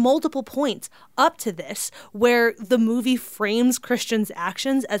that, there are multiple points up to this where the movie frames Christian's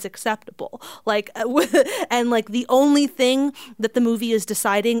actions as acceptable. Like, and like the only thing that the movie is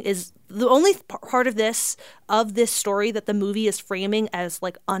deciding is the only part of this story that the movie is framing as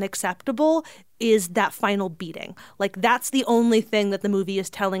like unacceptable is that final beating. Like, that's the only thing that the movie is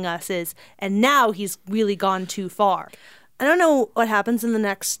telling us is, and now he's really gone too far. I don't know what happens in the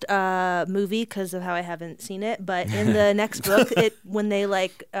next movie because of how I haven't seen it, but in the next book, when they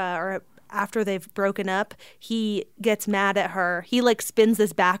like are after they've broken up, he gets mad at her. He like spins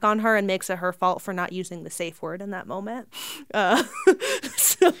this back on her and makes it her fault for not using the safe word in that moment. Oh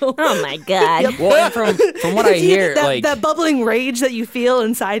my God. Yep. Well, and from what I hear, that bubbling rage that you feel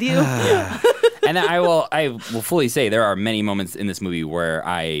inside you. and I will fully say there are many moments in this movie where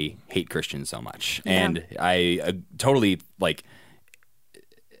I hate Christian so much, and I totally like.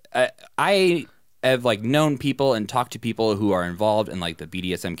 I have like known people and talked to people who are involved in like the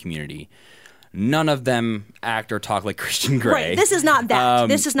BDSM community. None of them act or talk like Christian Grey. Right. This is not that.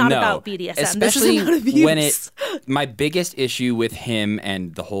 This is not no. about BDSM. Especially this is about abuse. when my biggest issue with him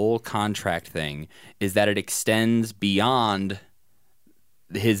and the whole contract thing is that it extends beyond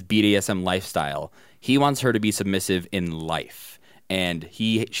his BDSM lifestyle. He wants her to be submissive in life. And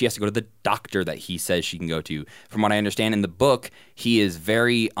she has to go to the doctor that he says she can go to. From what I understand in the book, he is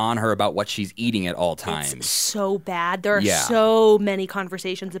very on her about what she's eating at all times. It's so bad. There are so many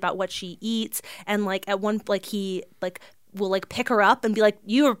conversations about what she eats, and like at one like he like will like pick her up and be like,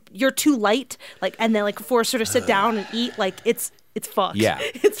 you're too light, like, and then like force her to sit down and eat. Like it's fucked. Yeah,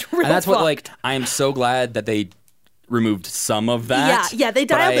 it's real. And that's fucked. what like I am so glad that they removed some of that. Yeah, they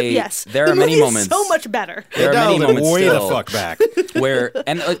dialed it. Yes, there the are many movie is moments. so much better. There are many moments way still the fuck back. where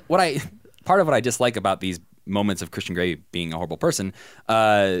and part of what I dislike about these moments of Christian Grey being a horrible person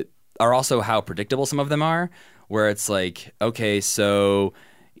are also how predictable some of them are. Where it's like, okay, so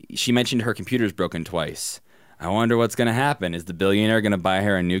she mentioned her computer's broken twice. I wonder what's going to happen. Is the billionaire going to buy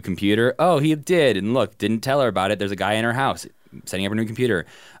her a new computer? Oh, he did. And look, didn't tell her about it. There's a guy in her house setting up a new computer.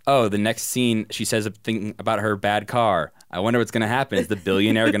 Oh, the next scene, she says a thing about her bad car. I wonder what's going to happen. Is the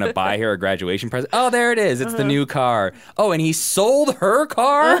billionaire going to buy her a graduation present? Oh, there it is. It's the new car. Oh, and he sold her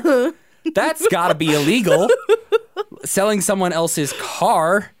car? That's got to be illegal. Selling someone else's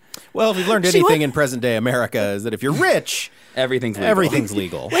car. Well, if we've learned anything in present day America is that if you're rich, everything's legal. Everything's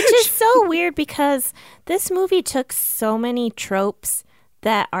legal. Which is so weird because this movie took so many tropes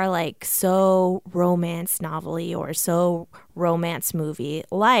that are like so romance novel-y or so romance movie,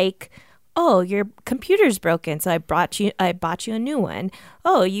 like, oh, your computer's broken, so I bought you a new one.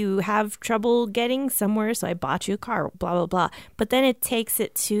 Oh, you have trouble getting somewhere, so I bought you a car, blah, blah, blah. But then it takes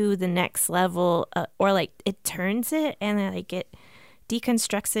it to the next level, or like it turns it and then like it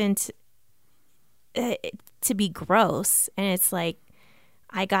deconstructs it into to be gross. And it's like,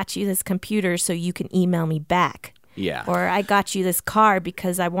 I got you this computer so you can email me back. Yeah. Or I got you this car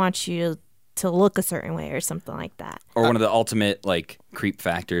because I want you to look a certain way or something like that. Or one of the ultimate like creep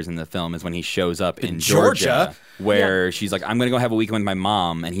factors in the film is when he shows up in Georgia where she's like, I'm going to go have a weekend with my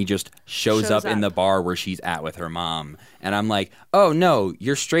mom. And he just shows up in the bar where she's at with her mom. And I'm like, oh, no,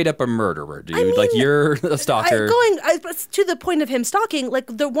 you're straight up a murderer, dude. I mean, like, you're a stalker. To the point of him stalking, like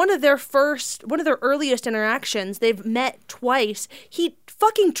one of their earliest interactions, they've met twice. He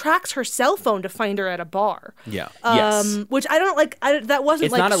fucking tracks her cell phone to find her at a bar. Yeah. Yes. Which I don't like. That wasn't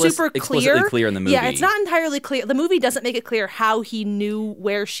it's like not super explicitly clear in the movie. Yeah, it's not entirely clear. The movie doesn't make it clear how he knew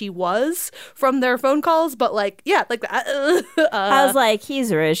where she was from their phone calls, but like, yeah, like that. I was like,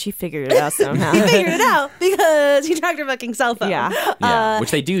 he's rich. He figured it out somehow. He figured it out because he tracked her fucking cell phone. Yeah.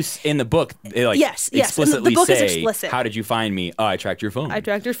 Which they do in the book. They like explicitly the book say, is explicit. How did you find me? Oh, I tracked your phone. I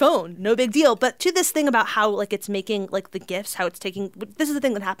tracked your phone. No big deal. But to this thing about how like it's making like the gifts, how it's taking. This is the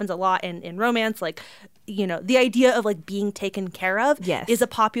thing that happens a lot in romance. Like, you know, the idea of like being taken care of is a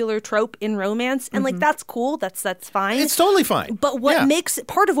popular trope in romance, and like that's cool. That's fine. It's totally fine. But what makes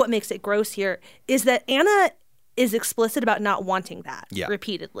part of what makes it gross here is that Anna is explicit about not wanting that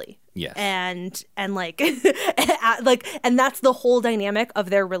repeatedly. Yes. And like and that's the whole dynamic of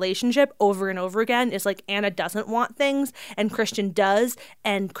their relationship over and over again is like Anna doesn't want things and Christian does,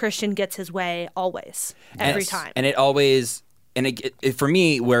 and Christian gets his way always, every time. And it always it for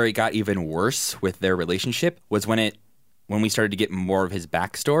me where it got even worse with their relationship was when we started to get more of his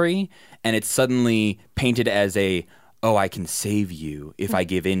backstory, and it's suddenly painted as I can save you if I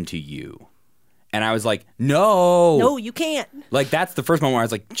give in to you. And I was like, no, you can't. Like, that's the first moment where I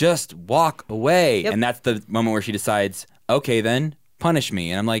was like, just walk away. Yep. And that's the moment where she decides, okay, then punish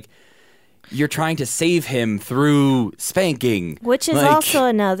me. And I'm like, you're trying to save him through spanking. Which is also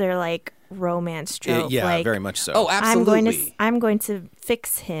another, like, romance trope. Yeah, like, very much so. Oh, absolutely. I'm going to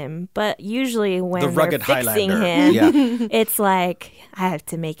fix him. But usually when the rugged they're fixing Highlander. him, it's like, I have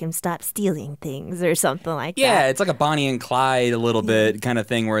to make him stop stealing things or something like that. Yeah, it's like a Bonnie and Clyde a little bit kind of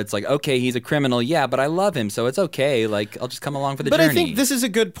thing where it's like, okay, he's a criminal, yeah, but I love him, so it's okay. Like, I'll just come along for the journey. But I think this is a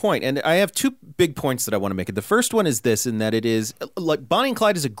good point, and I have two big points that I want to make. The first one is this, in that it is, like, Bonnie and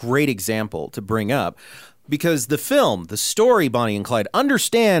Clyde is a great example to bring up, because the film, the story Bonnie and Clyde,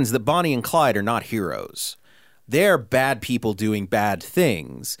 understands that Bonnie and Clyde are not heroes. They're bad people doing bad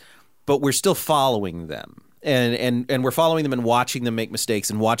things. but we're still following them. And we're following them and watching them make mistakes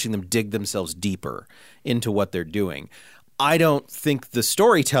and watching them dig themselves deeper into what they're doing. I don't think the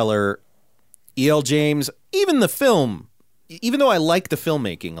storyteller, E.L. James, even the film, even though I like the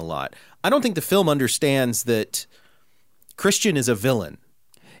filmmaking a lot, I don't think the film understands that Christian is a villain.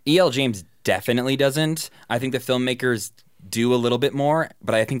 E.L. James definitely doesn't. I think the filmmakers do a little bit more,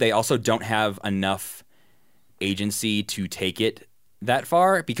 but I think they also don't have enough agency to take it that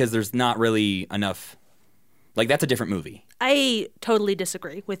far because there's not really enough. Like, that's a different movie. I totally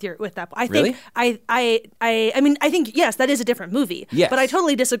disagree with that. I Really? think I mean, I think yes, that is a different movie. Yes. But I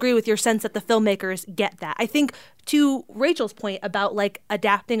totally disagree with your sense that the filmmakers get that. I think to Rachel's point about like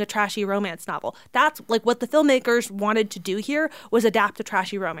adapting a trashy romance novel, that's like what the filmmakers wanted to do here was adapt a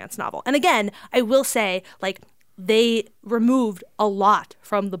trashy romance novel. And again, I will say like they removed a lot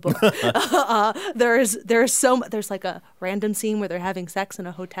from the book. There's like a random scene where they're having sex in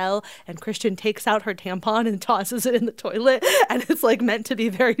a hotel and Christian takes out her tampon and tosses it in the toilet and it's like meant to be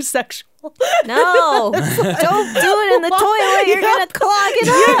very sexual. No, don't do it in the toilet. You're gonna clog it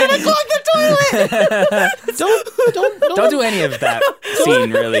up. You're gonna clog the toilet. Don't do any of that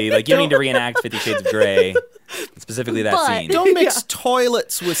scene, really. Like, you need to reenact 50 Shades of Grey, specifically that But- scene. Don't mix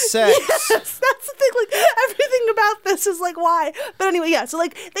toilets with sex. That's the thing. Like everything about this is like why. But anyway, yeah. So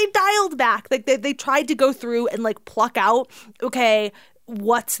like they dialed back. Like they tried to go through and like pluck out. Okay,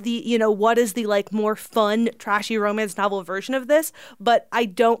 what is the like more fun trashy romance novel version of this? But I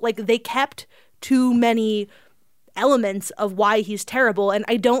don't like they kept too many elements of why he's terrible, and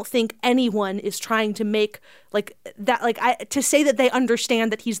I don't think anyone is trying to make like that. Like to say that they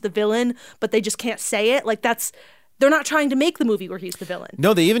understand that he's the villain, but they just can't say it. Like that's. They're not trying to make the movie where he's the villain.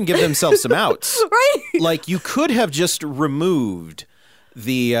 No, they even give themselves some outs. Right? Like, you could have just removed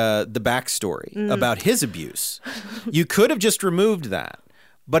the backstory about his abuse. You could have just removed that.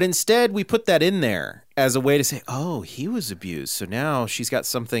 But instead, we put that in there as a way to say, oh, he was abused, so now she's got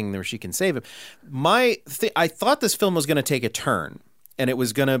something where she can save him. I thought this film was going to take a turn, and it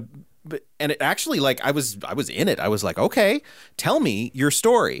was going to... And it actually, like, I was in it. I was like, okay, tell me your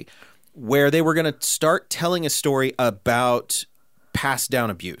story. Where they were going to start telling a story about passed down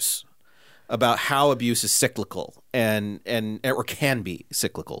abuse, about how abuse is cyclical and or can be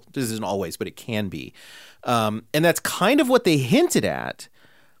cyclical. This isn't always, but it can be. And that's kind of what they hinted at,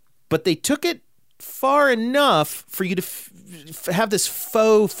 but they took it far enough for you to have this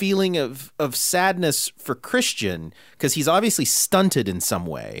faux feeling of sadness for Christian because he's obviously stunted in some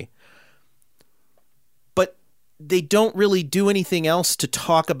way. They don't really do anything else to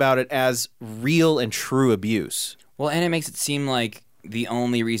talk about it as real and true abuse. Well, and it makes it seem like the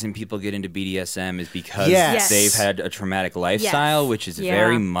only reason people get into BDSM is because Yes. they've had a traumatic lifestyle, Yes. which is Yeah.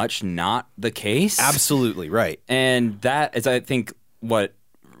 very much not the case. Absolutely right. And that is, I think,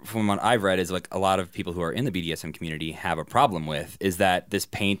 from what I've read, is like a lot of people who are in the BDSM community have a problem with, is that this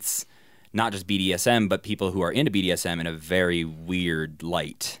paints not just BDSM, but people who are into BDSM in a very weird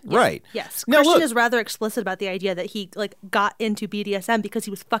light. Right. Yes. Now, Christian look- is rather explicit about the idea that he like got into BDSM because he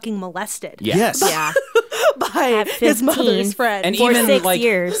was fucking molested Yes. Yeah. by At his 15. mother's friend. And For even 6 like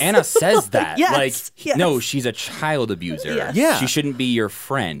years. Anna says that, Yes, like, yes. no, she's a child abuser. Yes. Yeah. She shouldn't be your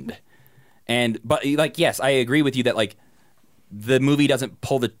friend. But like, yes, I agree with you that like the movie doesn't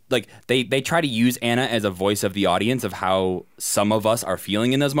pull the like they try to use Anna as a voice of the audience of how some of us are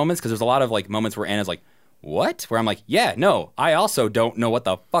feeling in those moments, because there's a lot of like moments where Anna's like, what? Where I'm like, yeah, no, I also don't know what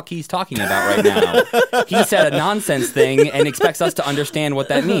the fuck he's talking about right now. He said a nonsense thing and expects us to understand what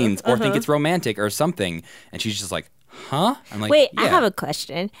that means or think it's romantic or something. And she's just like, huh? I'm like, Wait, yeah. I have a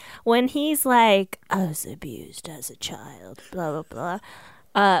question. When he's like, I was abused as a child, blah, blah,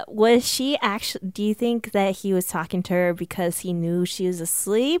 blah. Was she actually, do you think that he was talking to her because he knew she was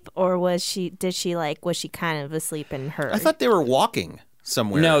asleep, or was she kind of asleep in her? I thought they were walking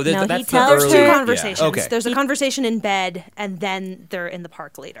somewhere. No, No, he that's the tells early. Two her- conversations. Okay. There's a conversation in bed, and then they're in the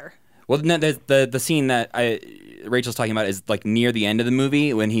park later. Well, no, the scene that Rachel's talking about is like near the end of the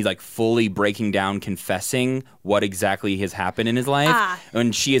movie when he's like fully breaking down, confessing what exactly has happened in his life,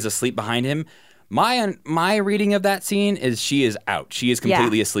 and she is asleep behind him. My reading of that scene is she is out. She is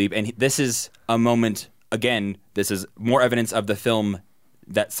completely asleep, and this is a moment. Again, this is more evidence of the film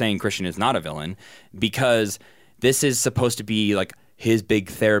that saying Christian is not a villain, because this is supposed to be like his big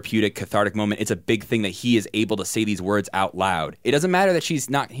therapeutic, cathartic moment. It's a big thing that he is able to say these words out loud. It doesn't matter that she's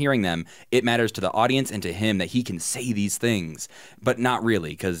not hearing them. It matters to the audience and to him that he can say these things, but not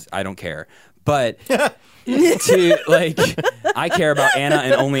really, because I don't care. But I care about Anna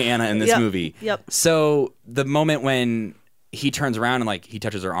and only Anna in this Yep. movie. Yep. So the moment when he turns around and like he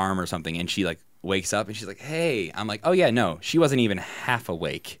touches her arm or something, and she like wakes up and she's like, "Hey," I'm like, "Oh yeah, no, she wasn't even half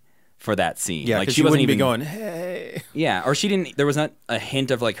awake for that scene. Yeah, like because she she wasn't wouldn't even be going, hey. Yeah, or she didn't. There was not a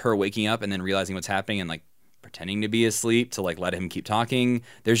hint of like her waking up and then realizing what's happening and like pretending to be asleep to like let him keep talking.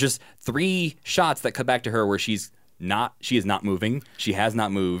 There's just 3 shots that cut back to her where she is not moving. She has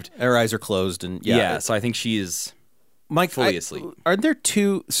not moved. Her eyes are closed. And Yeah, so I think she is Mike, fully asleep. Are there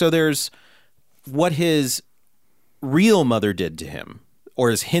 2? So there's what his real mother did to him,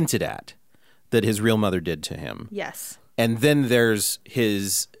 or is hinted at that his real mother did to him. Yes. And then there's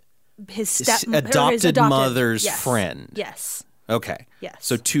his adopted mother's yes. friend. Yes. Okay. Yes.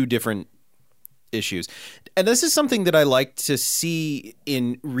 So 2 different issues. And this is something that I like to see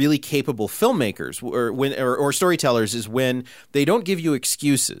in really capable filmmakers or storytellers is when they don't give you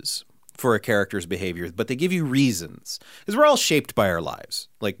excuses for a character's behavior, but they give you reasons. Because we're all shaped by our lives.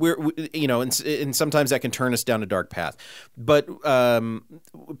 Like and sometimes that can turn us down a dark path. But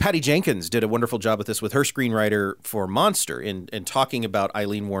Patty Jenkins did a wonderful job with this with her screenwriter for Monster in talking about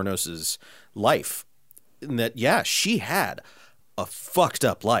Eileen Wuornos's life. And that, yeah, she had a fucked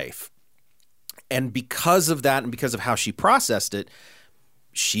up life. And because of that and because of how she processed it,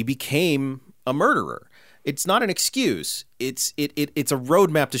 she became a murderer. It's not an excuse. It's a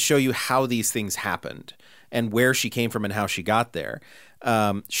roadmap to show you how these things happened and where she came from and how she got there.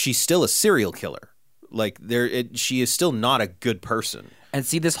 She's still a serial killer. Like she is still not a good person. And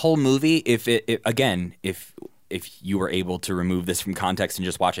see, this whole movie, if you were able to remove this from context and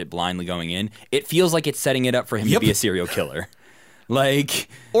just watch it blindly going in, it feels like it's setting it up for him to be a serial killer. Like,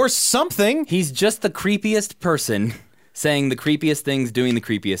 or something. He's just the creepiest person saying the creepiest things, doing the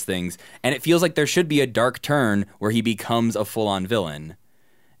creepiest things. And it feels like there should be a dark turn where he becomes a full-on villain.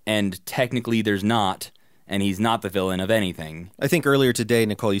 And technically there's not, and he's not the villain of anything. I think earlier today,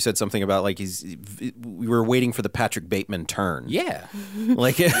 Nicole, you said something about like we were waiting for the Patrick Bateman turn. Yeah.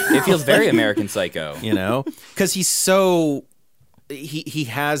 Like it feels very American Psycho. You know? Because he's so he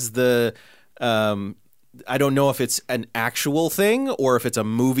has the I don't know if it's an actual thing or if it's a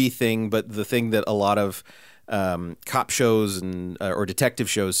movie thing, but the thing that a lot of cop shows and or detective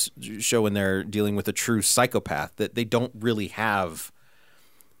shows show when they're dealing with a true psychopath, that they don't really have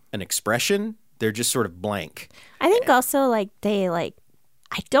an expression. They're just sort of blank. I think also I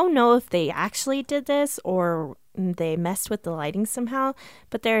don't know if they actually did this or they messed with the lighting somehow,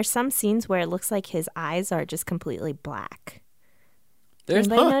 but there are some scenes where it looks like his eyes are just completely black.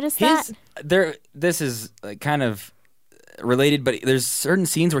 Anybody notice that? This is kind of related, but there's certain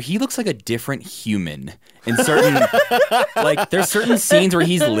scenes where he looks like a different human. In certain, there's certain scenes where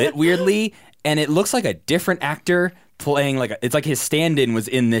he's lit weirdly, and it looks like a different actor playing. It's like his stand-in was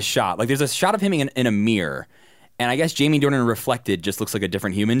in this shot. Like there's a shot of him in a mirror, and I guess Jamie Dornan reflected just looks like a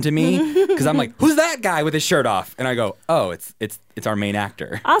different human to me because I'm like, who's that guy with his shirt off? And I go, oh, it's our main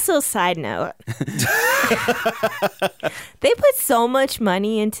actor. Also, side note, they put so much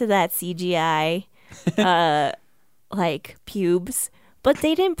money into that CGI, pubes, but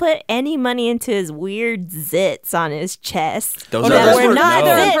they didn't put any money into his weird zits on his chest. Those were not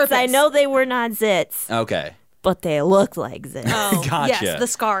no. zits. I know they were not zits. Okay, but they look like zits. Oh, gotcha. Yes, the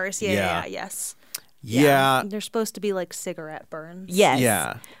scars. Yeah, yes. Yeah. They're supposed to be like cigarette burns. Yes.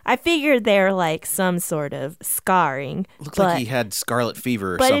 Yeah. I figured they're like some sort of scarring. Looked like he had scarlet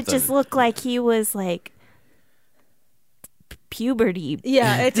fever or but something. But it just looked like he was like puberty.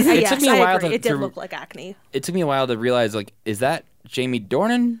 Yeah, it took me a while agree. to- It did to- look like acne. it took me a while to realize is that Jamie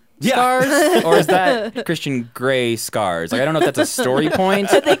Dornan scars or is that Christian Grey scars? I don't know if that's a story point.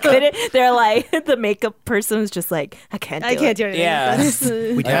 They couldn't. They're like the makeup person was just like, I can't do anything. Yeah. with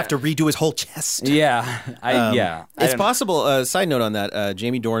this. We'd have to redo his whole chest. Yeah, I It's don't- possible. Side note on that: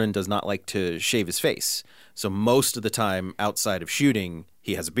 Jamie Dornan does not like to shave his face, so most of the time outside of shooting,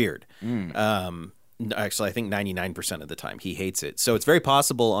 he has a beard. Actually, I think 99% of the time he hates it. So it's very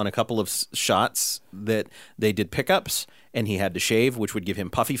possible on a couple of shots that they did pickups and he had to shave, which would give him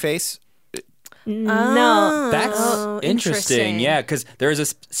puffy face. No. That's interesting. interesting. Yeah, because there's a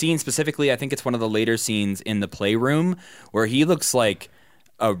scene specifically, I think it's one of the later scenes in the playroom, where he looks like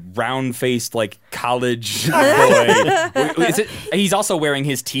a round-faced, college boy. He's also wearing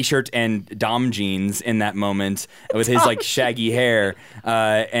his T-shirt and Dom jeans in that moment with his, shaggy hair.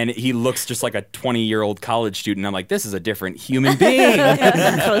 And he looks just like a 20-year-old college student. I'm like, this is a different human being.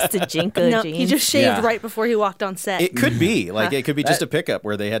 Close to Jinko No, jeans. he just shaved Yeah. right before he walked on set. It could be. It could be just a pickup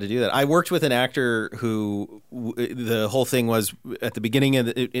where they had to do that. I worked with an actor who the whole thing was at the beginning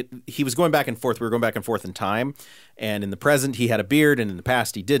of he was going back and forth. We were going back and forth in time. And in the present, he had a beard, and in the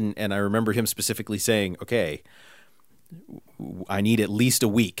past, he didn't. And I remember him specifically saying, okay, I need at least a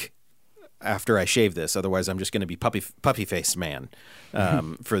week after I shave this. Otherwise, I'm just going to be puppy face man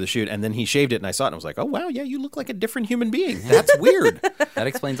for the shoot. And then he shaved it, and I saw it, and I was like, oh, wow, yeah, you look like a different human being. That's weird. That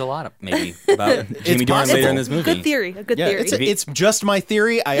explains a lot, maybe, about Jamie Dornan possible. later in this movie. Good theory. A good Yeah, theory. it's just my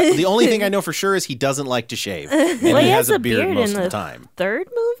theory. The only thing I know for sure is he doesn't like to shave. And Well, he has a beard in most of the the time. third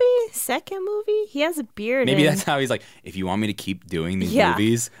movie, second movie, he has a beard. Maybe in- that's how he's like, if you want me to keep doing these Yeah.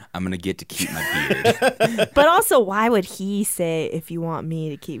 movies, I'm going to get to keep my beard. But also, why would he say, if you want me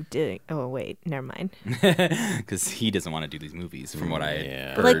to keep doing... Oh, wait, never mind. Because he doesn't want to do these movies, from what I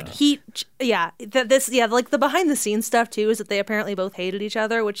Yeah. heard. Like like the behind the scenes stuff too is that they apparently both hated each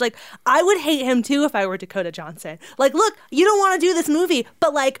other, which like I would hate him too if I were Dakota Johnson. Like, look, you don't want to do this movie,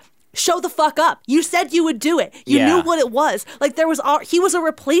 but like show the fuck up. You said you would do it. You Yeah. knew what it was. Like he was a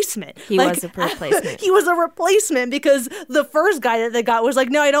replacement. He was a replacement. He was a replacement because the first guy that they got was like,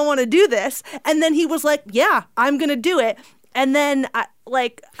 no, I don't want to do this, and then he was like, yeah, I'm gonna do it. And then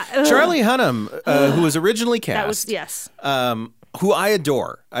Charlie Hunnam, who was originally cast. that was yes. Who I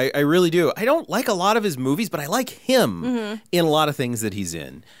adore. I really do. I don't like a lot of his movies, but I like him in a lot of things that he's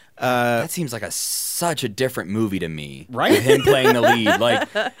in. That seems like such a different movie to me. Right? With him playing the lead. Like,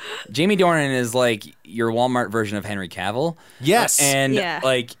 Jamie Dornan is like your Walmart version of Henry Cavill. Yes. And Yeah.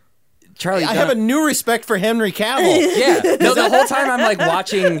 like, Charlie... I have a new respect for Henry Cavill. Yeah. No, the whole time I'm like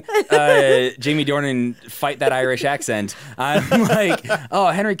watching Jamie Dornan fight that Irish accent, I'm like, oh,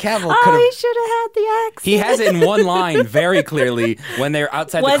 Henry Cavill could Oh, have... he should have had the accent. He has it in one line very clearly when they're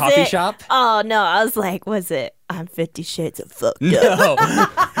outside the coffee shop. Oh, no, I was like, was it... I'm 50 Shades of fucked up. No,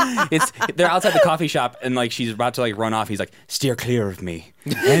 they're outside the coffee shop and like she's about to like run off. He's like, steer clear of me,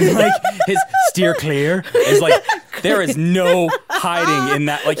 and like his steer clear is like there is no hiding in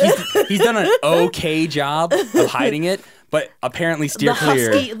that. Like he's done an okay job of hiding it, but apparently steer The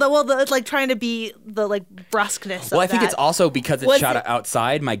clear. husky, it's like trying to be the like brusqueness. Well, of I think that. it's also because it's Was shot it-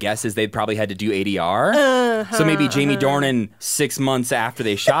 outside. My guess is they probably had to do ADR. So maybe Jamie Dornan 6 months after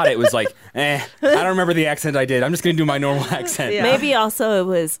they shot it was like, I don't remember the accent I did. I'm just going to do my normal accent. Yeah. Maybe also it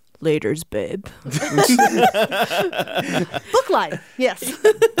was Later's babe. book line. Yes.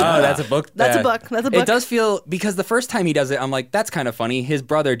 Oh, that's a book. That's a book. That's a book. It does feel because the first time he does it, I'm like, that's kind of funny. His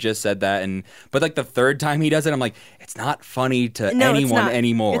brother just said that, but like the third time he does it, I'm like, it's not funny to No, it's anyone not.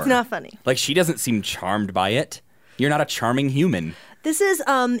 anymore. It's not funny. Like she doesn't seem charmed by it. You're not a charming human. This is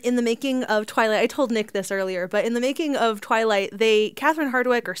in the making of Twilight. I told Nick this earlier, but in the making of Twilight, Catherine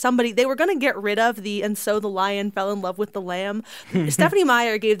Hardwicke or somebody, they were going to get rid of the "and so the lion fell in love with the lamb." Stephanie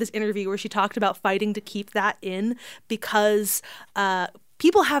Meyer gave this interview where she talked about fighting to keep that in because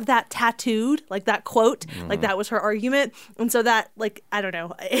people have that tattooed, like that quote, like that was her argument. And so that, like, I don't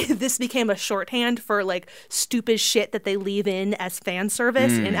know, this became a shorthand for like stupid shit that they leave in as fan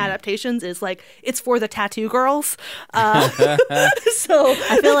service in adaptations is like, it's for the tattoo girls. So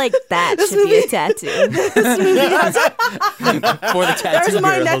I feel like that should be a tattoo. this movie has, For the tattoo there's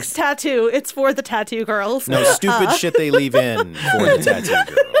my girls. next tattoo. It's for the tattoo girls. No stupid shit they leave in for the tattoo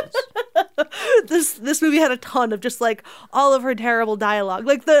girls. This movie had a ton of just like all of her terrible dialogue.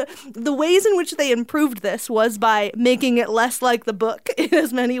 Like the ways in which they improved this was by making it less like the book in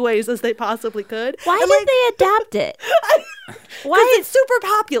as many ways as they possibly could. Why And, did like, they adapt it? Because it's super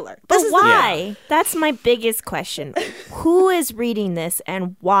popular. But This is- why? That's my biggest question. Who is reading this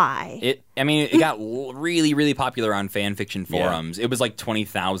and why? It got really, really popular on fan fiction forums. It was like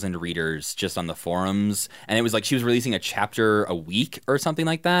 20,000 readers just on the forums. And it was like she was releasing a chapter a week or something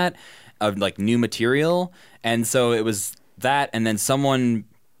like that of like new material. And so it was that. And then someone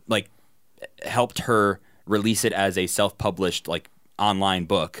like helped her release it as a self-published like online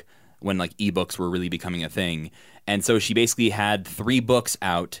book when like ebooks were really becoming a thing. And so she basically had 3 books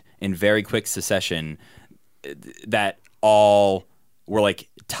out in very quick succession that all were like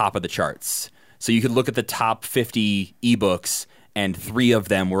top of the charts. So you could look at the top 50 ebooks and 3 of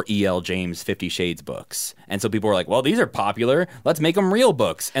them were E.L. James 50 Shades books. And so people were like, well, these are popular. Let's make them real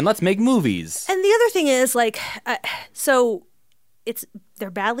books and let's make movies. And the other thing is like, so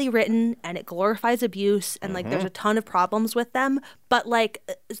they're badly written and it glorifies abuse and like there's a ton of problems with them. But like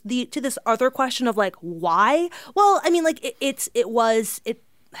to this other question of like why? Well, I mean like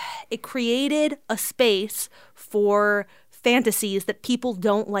it created a space for fantasies that people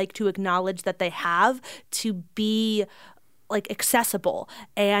don't like to acknowledge that they have to be like accessible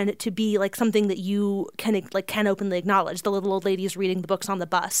and to be like something that you can openly acknowledge. The little old lady is reading the books on the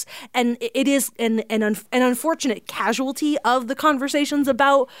bus, and it is an unfortunate casualty of the conversations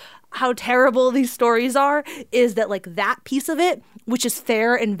about how terrible these stories are is that like that piece of it, which is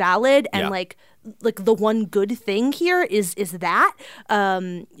fair and valid and Yeah. like like the one good thing here is that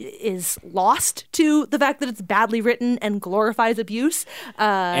is lost to the fact that it's badly written and glorifies abuse.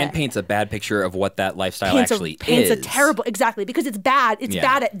 And paints a bad picture of what that lifestyle Paints actually a is. terrible, exactly, because it's bad. It's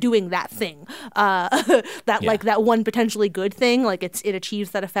bad at doing that thing. Like that one potentially good thing, like it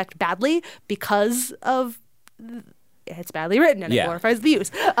achieves that effect badly because of it's badly written and it glorifies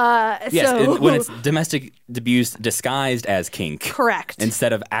abuse. Yes, so when it's domestic abuse disguised as kink. Correct.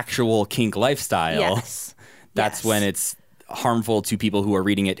 Instead of actual kink lifestyle. Yes. That's Yes. when it's harmful to people who are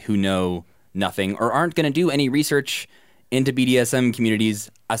reading it who know nothing or aren't going to do any research into BDSM communities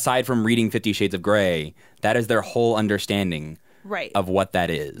aside from reading 50 Shades of Grey. That is their whole understanding right. of what that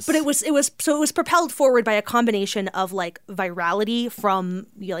is. But it was propelled forward by a combination of like virality from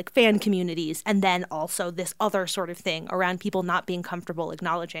like fan communities and then also this other sort of thing around people not being comfortable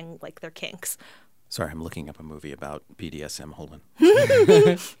acknowledging like their kinks. Sorry, I'm looking up a movie about BDSM. Hold on.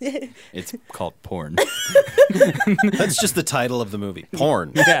 It's called porn. That's just the title of the movie.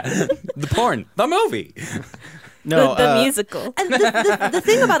 Porn. Yeah. The movie. No, the musical. And the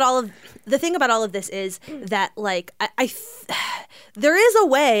thing about all of this is that like there is a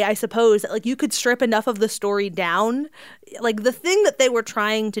way, I suppose, that like you could strip enough of the story down. Like the thing that they were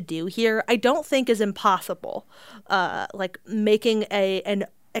trying to do here, I don't think is impossible. Like making an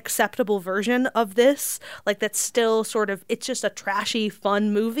acceptable version of this, like that's still sort of, it's just a trashy,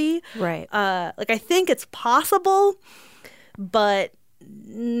 fun movie. Right. Like I think it's possible, but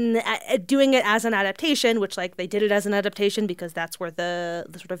doing it as an adaptation, which like they did it as an adaptation because that's where the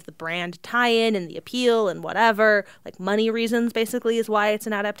sort of the brand tie-in and the appeal and whatever, like money reasons basically is why it's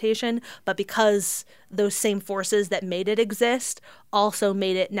an adaptation. But because those same forces that made it exist also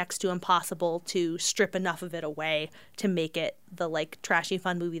made it next to impossible to strip enough of it away to make it the like trashy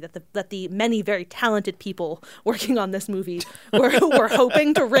fun movie that the many very talented people working on this movie were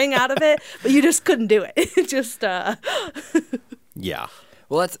hoping to wring out of it, but you just couldn't do it. It just yeah.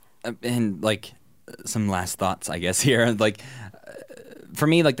 Well, that's and like some last thoughts, I guess, here. Like for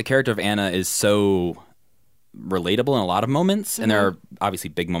me, like the character of Anna is so relatable in a lot of moments, and there are obviously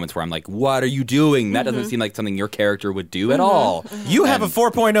big moments where I'm like, "What are you doing? That doesn't seem like something your character would do at all." You have a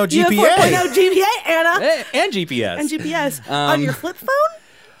 4.0 GPA. You have 4.0 GPA, Anna. And GPS. And GPS. On your flip phone?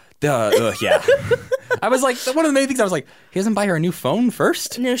 Yeah. I was like, one of the main things I was like, he doesn't buy her a new phone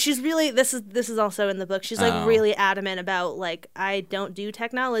first? No, she's really, this is also in the book. She's like really adamant about like, I don't do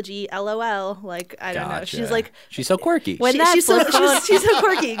technology, LOL. Like, I don't know. She's like, she's so quirky. When she's so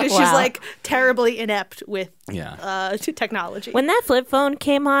quirky because she's Wow. like terribly inept with to technology. When that flip phone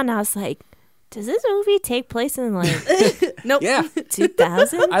came on, I was like, does this movie take place in like Nope. Yeah.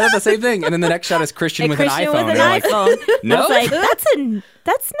 2000? I thought the same thing. And then the next shot is Christian with an Christian iPhone. with an And I'm like, iPhone. no. I was like,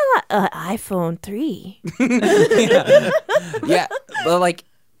 that's not an iPhone 3. Yeah, but like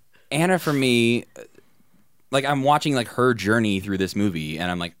Anna for me, like I'm watching like her journey through this movie, and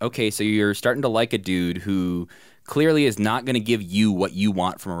I'm like, okay, so you're starting to like a dude who clearly is not going to give you what you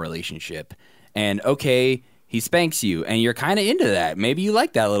want from a relationship, and okay, he spanks you, and you're kind of into that. Maybe you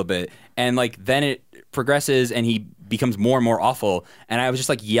like that a little bit, and like then it progresses, and he becomes more and more awful, and I was just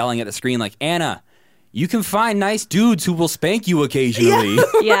like yelling at the screen, like Anna. You can find nice dudes who will spank you occasionally.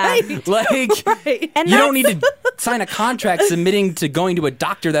 Yeah. Like, And you don't need to sign a contract submitting to going to a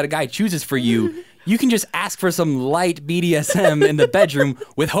doctor that a guy chooses for you. You can just ask for some light BDSM in the bedroom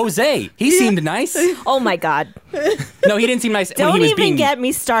with Jose. He seemed nice. Oh my God. No, he didn't seem nice when Don't he was even being... get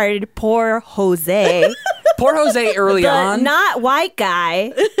me started. Poor Jose. Poor Jose early The on. not white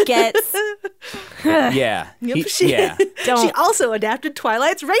guy gets. Yeah. Yep, Don't. she also adapted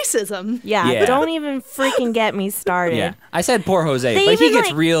Twilight's racism. Yeah, don't even freaking get me started. Yeah. I said poor Jose, They but he even, gets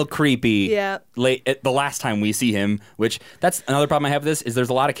like- real creepy Yeah. late the last time we see him, which that's another problem I have with this is there's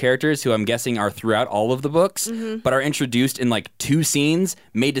a lot of characters who I'm guessing are throughout all of the books, but are introduced in like 2 scenes,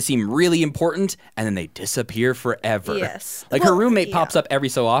 made to seem really important, and then they disappear forever. Yes. Like her Well, roommate yeah. pops up every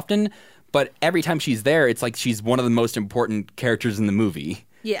so often, but every time she's there, it's like she's one of the most important characters in the movie.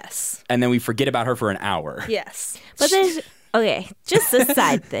 Yes. And then we forget about her for an hour. Yes. But there's okay, just a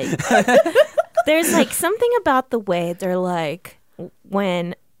side thing. There's like something about the way they're like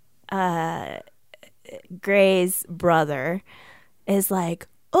when Gray's brother is like,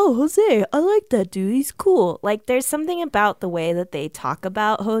 "Oh, Jose, I like that dude. He's cool." Like there's something about the way that they talk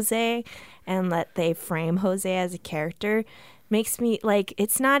about Jose and that they frame Jose as a character makes me like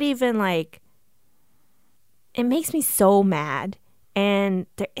it's not even like it makes me so mad. And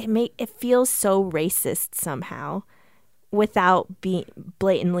it feels so racist somehow, without being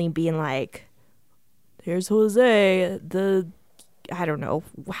blatantly being like, "There's Jose." I don't know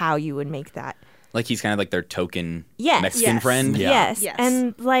how you would make that. Like he's kind of like their token Yes. Mexican Yes. friend. Yeah. Yes. Yes.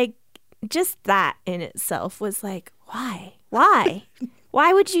 And like just that in itself was like, why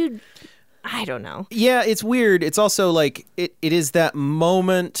would you? I don't know. Yeah, it's weird. It's also like it is that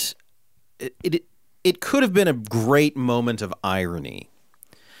moment. It could have been a great moment of irony,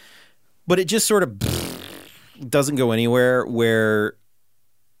 but it just sort of doesn't go anywhere. Where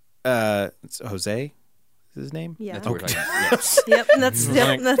it's Jose. Is his name? Yeah. That's what we're talking about. Yep, that's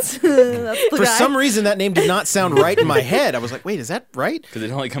the For guy. some reason, that name did not sound right in my head. I was like, wait, is that right? Because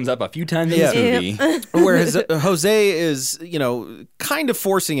it only comes up a few times in Yeah. this movie. Whereas Jose is, kind of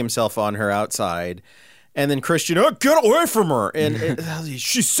forcing himself on her outside. And then Christian, oh, get away from her. And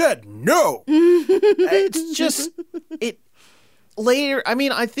she said no. It's just, later, I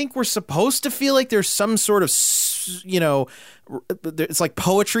mean, I think we're supposed to feel like there's some sort of, it's like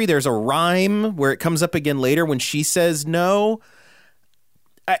poetry. There's a rhyme where it comes up again later when she says no.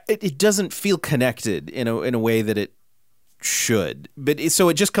 It doesn't feel connected in a way that it should. So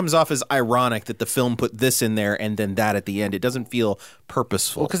it just comes off as ironic that the film put this in there and then that at the end. It doesn't feel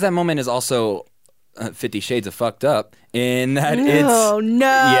purposeful. Well, because that moment is also 50 Shades of fucked up in that No,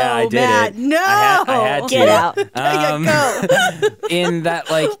 yeah, I did Matt, it. no. I had to. Get out. Go. In that,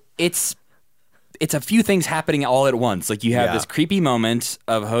 like, it's a few things happening all at once. Like, you have Yeah. this creepy moment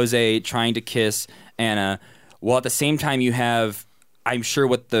of Jose trying to kiss Anna, while at the same time you have, I'm sure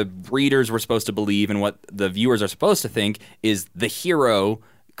what the readers were supposed to believe and what the viewers are supposed to think is the hero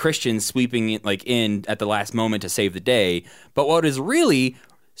Christian sweeping it, like, in at the last moment to save the day. But what is really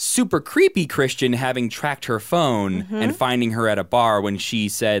super creepy Christian having tracked her phone and finding her at a bar when she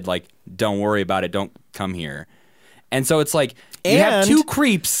said, like, don't worry about it, don't come here. And so it's like, you have And- two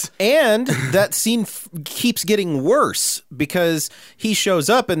creeps. And that scene keeps getting worse because he shows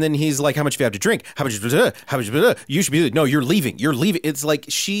up and then he's like, how much do you have to drink? How much, you should be, no, you're leaving. It's like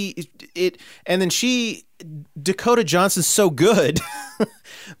and then Dakota Johnson's so good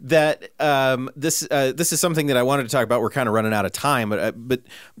that this is something that I wanted to talk about. We're kind of running out of time, but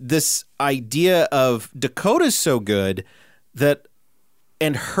this idea of Dakota's so good that,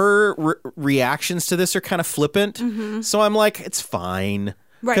 and her reactions to this are kind of flippant. So I'm like, it's fine.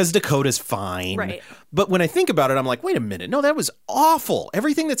 Right. Because Dakota's fine. Right. But when I think about it, I'm like, wait a minute. No, that was awful.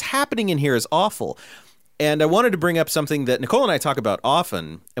 Everything that's happening in here is awful. And I wanted to bring up something that Nicole and I talk about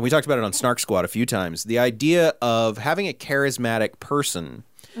often, and we talked about it on Snark Squad a few times, the idea of having a charismatic person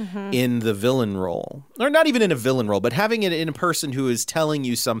in the villain role. Or not even in a villain role, but having it in a person who is telling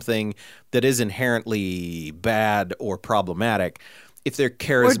you something that is inherently bad or problematic. If they're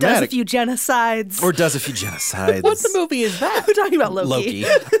charismatic. Or does a few genocides. Or does a few genocides. What movie is that? We're talking about Loki.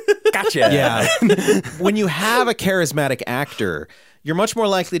 Gotcha. Yeah. When you have a charismatic actor, you're much more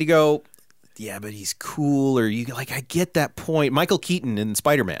likely to go, yeah, but he's cool, or you like, I get that point. Michael Keaton in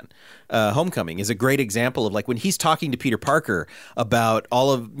Spider-Man Homecoming is a great example of like when he's talking to Peter Parker about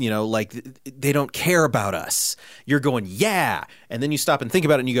all of, like they don't care about us. You're going, yeah. And then you stop and think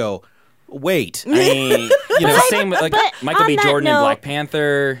about it and you go, wait. I mean, same with like but Michael on B. that Jordan in note- Black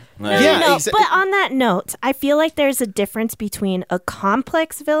Panther. Like, Yeah, No, exa- but on that note, I feel like there's a difference between a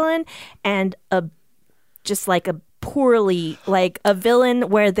complex villain and just like a poorly, like a villain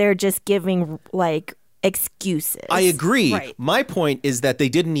where they're just giving like excuses. I agree. Right. My point is that they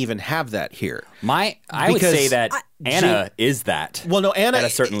didn't even have that here. I would Because say that Anna is that. Well, no, Anna at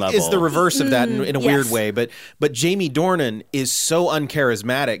a certain level is the reverse of that in a weird yes. way. But Jamie Dornan is so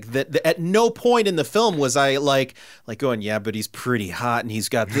uncharismatic that at no point in the film was I like going, yeah, but he's pretty hot and he's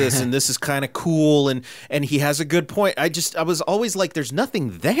got this and this is kind of cool and he has a good point. I was always like, there's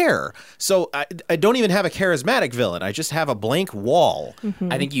nothing there. So I don't even have a charismatic villain. I just have a blank wall.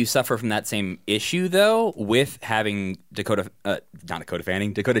 I think you suffer from that same issue though with having Dakota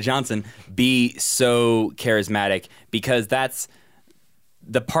Johnson be so charismatic, because that's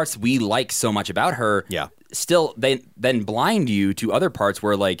the parts we like so much about her. Yeah. Still, they then blind you to other parts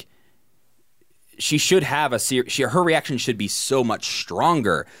where like she should have her reaction should be so much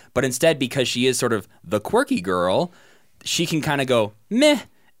stronger, but instead, because she is sort of the quirky girl, she can kind of go meh.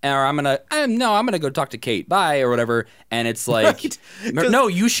 Or I'm gonna go talk to Kate, bye, or whatever. And it's like, Right. no,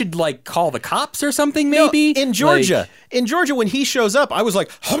 you should like call the cops or something, maybe. No, in Georgia, when he shows up, I was like,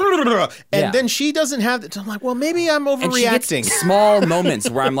 and Yeah. then she doesn't have it. I'm like, well, maybe I'm And she gets overreacting. small moments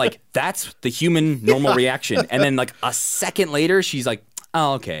where I'm like, that's the human normal reaction. And then like a second later, she's like,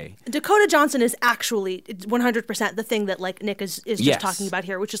 oh, okay. Dakota Johnson is actually 100% the thing that like Nick is just Yes. talking about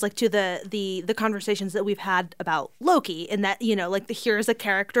here, which is like to the conversations that we've had about Loki, and that like here is a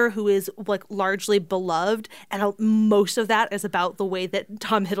character who is like largely beloved, and most of that is about the way that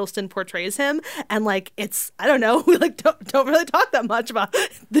Tom Hiddleston portrays him, and like it's, I don't know, we like don't really talk that much about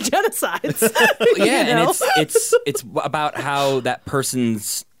the genocides. Yeah, you know? and it's about how that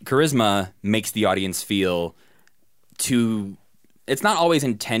person's charisma makes the audience feel too. It's not always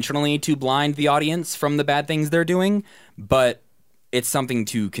intentionally to blind the audience from the bad things they're doing, but it's something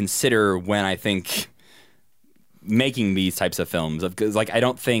to consider when I think making these types of films. Because like I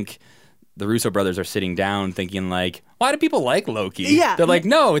don't think the Russo brothers are sitting down thinking like, why do people like Loki? Yeah. They're like,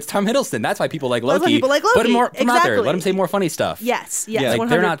 no, it's Tom Hiddleston. That's why people like Loki. That's why people like Loki. Put him out there. Exactly. Let him say more funny stuff. Yes, Like 100%.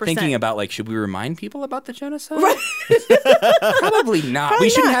 they're not thinking about like, should we remind people about the genocide? Probably not. We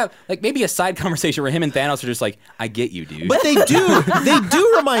shouldn't have like maybe a side conversation where him and Thanos are just like, I get you, dude. But they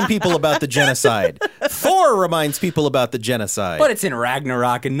do remind people about the genocide. Thor reminds people about the genocide. But it's in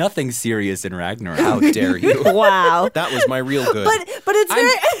Ragnarok and nothing's serious in Ragnarok. How dare you? Wow. That was my real good. But it's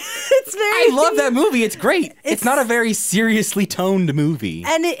very it's very I love that movie. It's great. It's not a very seriously toned movie.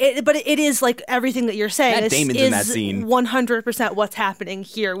 and but it is like everything that you're saying Matt is, Damon's is in that scene. 100% what's happening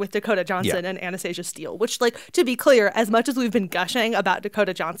here with Dakota Johnson and Anastasia Steele, which, like, to be clear, as much as we've been gushing about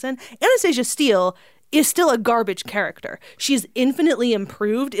Dakota Johnson, Anastasia Steele is still a garbage character. She's infinitely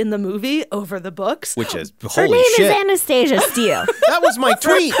improved in the movie over the books. Which is Her holy name shit. is Anastasia Steele. That was my For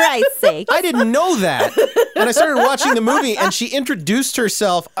tweet. Christ's sake. I didn't know that. And I started watching the movie, and she introduced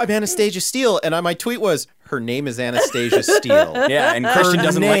herself. I'm Anastasia Steele, and my tweet was, her name is Anastasia Steele. Yeah, and Christian Her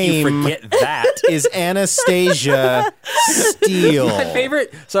doesn't let you name forget that. Is Anastasia Steele. My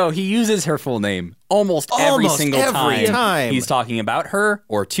favorite. So he uses her full name almost every single every time. He's talking about her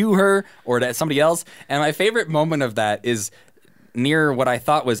or to her or to somebody else. And my favorite moment of that is near what I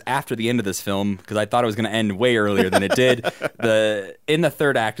thought was after the end of this film, because I thought it was going to end way earlier than it did. In the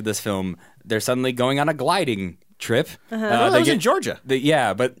third act of this film, they're suddenly going on a gliding trip. Well, that was in Georgia.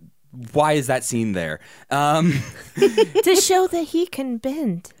 Yeah, but why is that scene there? To show that he can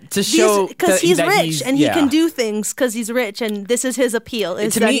bend. To show Because he's that rich and he yeah. can do things because he's rich, and this is his appeal.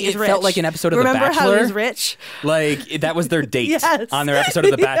 Is To that me, he's it rich. felt like an episode of The Remember Bachelor. how he's rich? Like, that was their date Yes. on their episode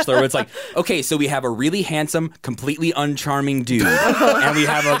of The Bachelor, where it's like, okay, so we have a really handsome, completely uncharming dude, and we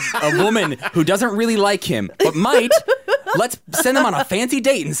have a woman who doesn't really like him, but might. Let's send them on a fancy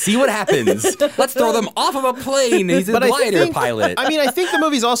date and see what happens. Let's throw them off of a plane. He's a glider pilot. I mean, I think the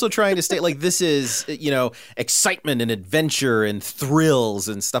movie's also trying to state, like, this is, excitement and adventure and thrills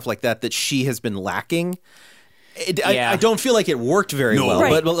and stuff like that she has been lacking. I don't feel like it worked very well,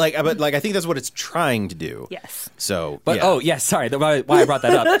 Right. but I think that's what it's trying to do. Yes. So, But yeah. oh yeah, sorry. Why I brought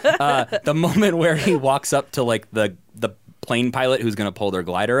that up? The moment where he walks up to like the plane pilot who's going to pull their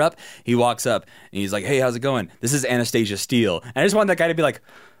glider up, he walks up and he's like, "Hey, how's it going? This is Anastasia Steele." And I just want that guy to be like,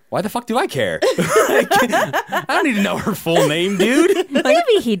 "Why the fuck do I care? I don't need to know her full name, dude."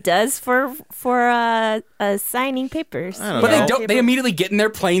 Maybe he does for signing papers. I But don't they know. don't. They immediately get in their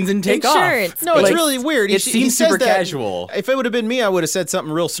planes and take Insurance. off. No, it's Like, really weird. It seems says super that- casual. If it would have been me, I would have said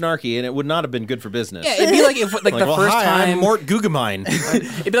something real snarky, and it would not have been good for business. Yeah, it'd be like if like the well, first hi, time I'm Mort Guggenheim.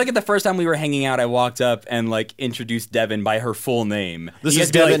 It'd be like if the first time we were hanging out, I walked up and like introduced Devin by her full name. This You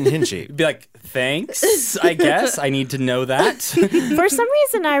is guys be Devin like, Hinchy. Be like, thanks. I guess I need to know that. For some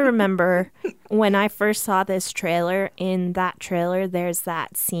reason, I remember when I first saw this trailer, in that trailer, there's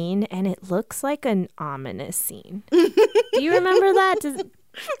that scene, and it looks like an ominous scene. Do you remember that? There's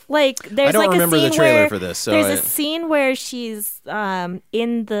I don't like remember a the scene trailer where for this, so there's I- a scene where she's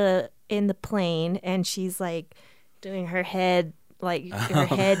in the plane, and she's like doing her head. Like her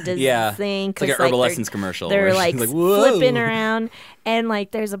head does Yeah. this thing. It's like 'cause, an Herbal they're- Essence commercial They're where like, she's like, "Whoa." flipping around, and like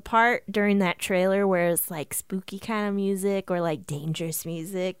there's a part during that trailer where it's like spooky kind of music or like dangerous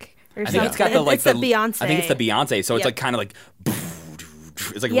music or I something. think it's got the like It's the Beyonce. I think it's the Beyonce. So it's Yep. like kind of like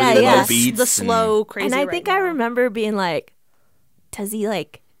it's like Yeah, really yeah. low beats. the slow, crazy. and I right think now. I remember being like, does he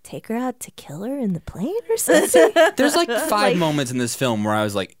like take her out to kill her in the plane or something? There's like 5 moments in this film where I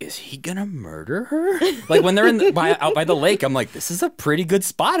was like, is he gonna murder her? Like when they're out by the lake, I'm like, this is a pretty good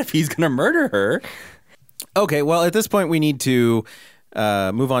spot if he's gonna murder her. Okay, well, at this point, we need to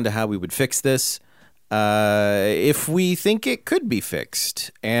move on to how we would fix this if we think it could be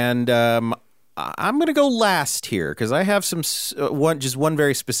fixed. And I'm going to go last here because I have one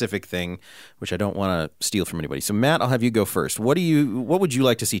very specific thing, which I don't want to steal from anybody. So, Matt, I'll have you go first. What would you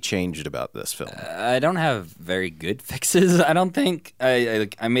like to see changed about this film? I don't have very good fixes. I don't think. I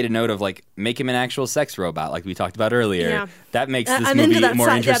made a note of like make him an actual sex robot, like we talked about earlier. Yeah. That makes this I'm movie into that more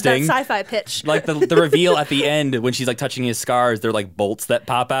interesting. that sci-fi pitch. Like the reveal at the end when she's like touching his scars, they're like bolts that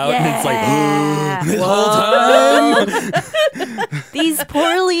pop out, and it's like Yeah. the whole time. These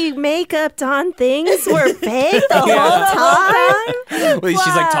poorly make-upped on damn things were fake the whole time? Well,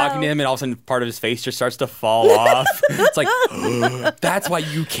 she's like talking to him, and all of a sudden, part of his face just starts to fall off. It's like, that's why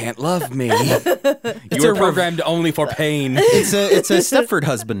you can't love me. You were programmed only for pain. It's a Stepford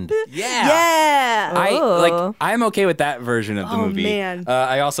husband. Yeah. Yeah. I'm okay with that version of the Oh, movie. man.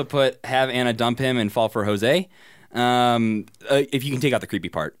 I also put have Anna dump him and fall for Jose. If you can take out the creepy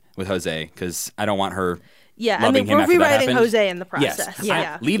part with Jose, because I don't want her. Yeah, I loving mean, him we're after that rewriting happened. Jose in the process. Yes.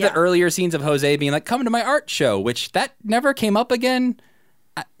 Yeah. Leave the earlier scenes of Jose being like, come to my art show, which that never came up again.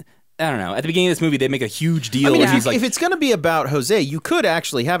 I don't know. At the beginning of this movie, they make a huge deal. I mean, where if, he's like, if it's going to be about Jose, you could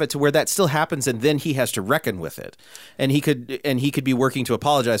actually have it to where that still happens, and then he has to reckon with it, and he could be working to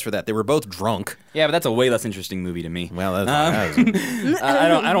apologize for that. They were both drunk. yeah, but that's a way less interesting movie to me. Well, I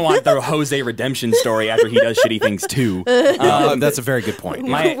don't want the Jose redemption story after he does shitty things too. that's a very good point.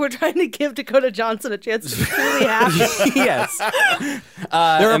 We're trying to give Dakota Johnson a chance to be truly happy. Yes.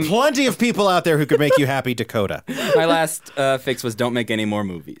 There are plenty of people out there who could make you happy, Dakota. My last fix was don't make any more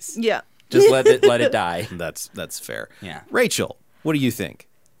movies. Yeah. Just let it die. That's fair. Yeah. Rachel, what do you think?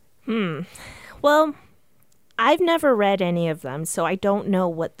 Well, I've never read any of them, so I don't know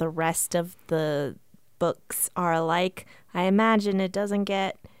what the rest of the books are like. I imagine it doesn't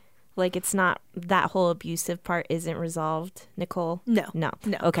get, like, it's not, that whole abusive part isn't resolved, Nicole? No.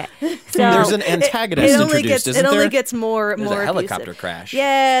 Okay. So There's an antagonist introduced, isn't it there? only gets more There's more a helicopter abusive. crash.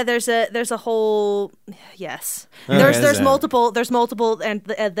 Yeah, there's a whole yes. Okay, There's so- multiple and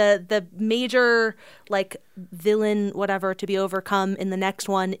the major like villain whatever to be overcome in the next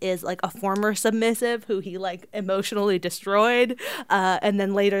one is like a former submissive who he like emotionally destroyed, and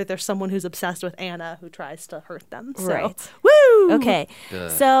then later there's someone who's obsessed with Anna who tries to hurt them. So, Right. woo. Okay.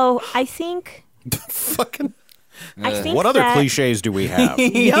 So I think Fucking. think What other that, cliches do we have?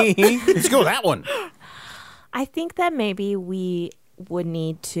 Let's go with that one. I think that maybe we would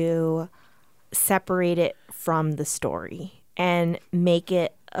need to separate it from the story and make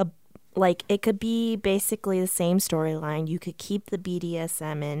it like it could be basically the same storyline. You could keep the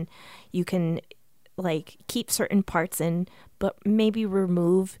BDSM in, you can like keep certain parts in, but maybe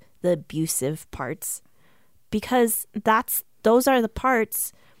remove the abusive parts, because those are the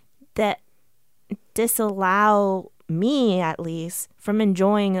parts that disallow me, at least, from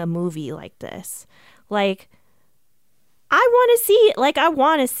enjoying a movie like this. Like, I want to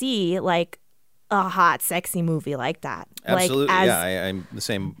see like a hot, sexy movie like that. Absolutely. Like, Yeah, I'm the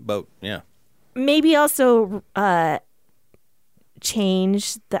same boat. Yeah. maybe also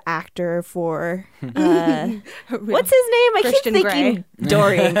change the actor for what's his name? I Christian keep thinking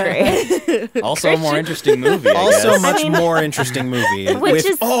Dorian Gray. Also a more interesting movie. I Also, guess. much more interesting movie. Which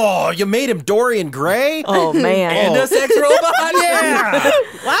is- you made him Dorian Gray? Oh man. And a sex robot. Yeah.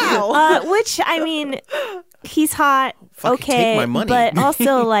 Wow. Which, I mean, he's hot. Fucking okay, take my money. but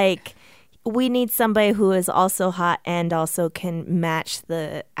also like we need somebody who is also hot and also can match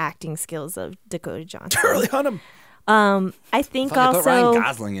the acting skills of Dakota Johnson. Charlie Hunnam. I think Fuck, I put Ryan also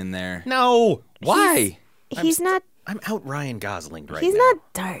Gosling in there. No. Why? he's not I'm out Ryan Gosling right he's now.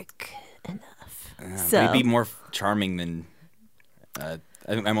 not dark enough. So He'd be more charming than. I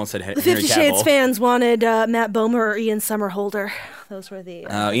almost said Henry 50 Cavill. Shades fans wanted Matt Bomer or Ian Somerhalder. Those were the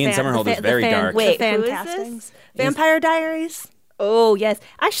Ian Somerhalder's very dark. Wait, the fan who is castings. this? Vampire Diaries. Oh yes,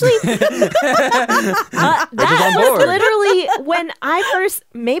 actually, that on was board. literally when I first.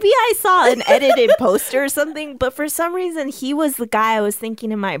 Maybe I saw an edited poster or something, but for some reason he was the guy I was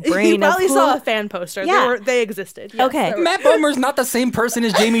thinking in my brain. You probably of who, saw a fan poster. Yeah. They existed. Yes, Okay. they were. Matt Bomer's not the same person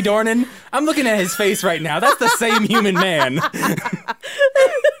as Jamie Dornan. I'm looking at his face right now. That's the same human man.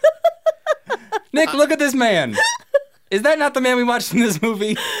 Nick, look at this man. Is that not the man we watched in this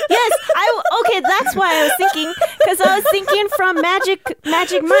movie? Yes, okay. That's why I was thinking, because I was thinking from Magic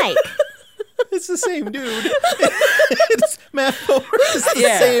Mike. It's the same dude. It's Matt Bomer is the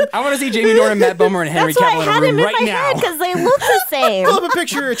Yeah. same. I want to see Jamie Dornan, Matt Bomer, and Henry That's why Cavill I in a had him room in right my now. head because they look the same. Pull up a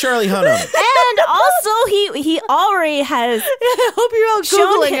picture of Charlie Hunnam. And also, he already has I hope you're all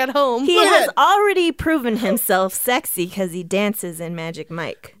shown googling him- at home. He Look at has that. already proven himself sexy because he dances in Magic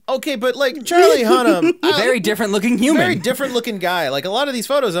Mike. Okay, but like Charlie Hunnam, Very different looking human. very different looking guy. Like a lot of these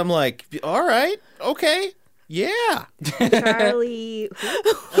photos, I'm like, all right, okay, yeah. Charlie. Charlie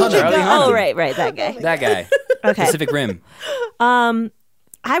Hunnam. Oh, right, that guy. That guy. Okay. Pacific Rim.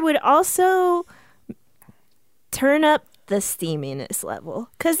 I would also turn up the steaminess level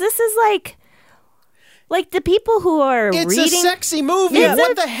because this is like the people who are It's reading. a sexy movie. It's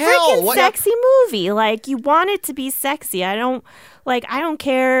What a the hell? freaking What? sexy movie. Like you want it to be sexy. I don't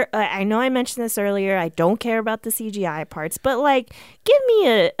care. I know I mentioned this earlier. I don't care about the CGI parts, but like, give me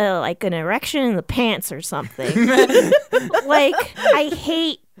a like an erection in the pants or something. Like I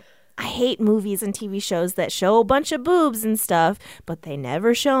hate I hate movies and TV shows that show a bunch of boobs and stuff, but they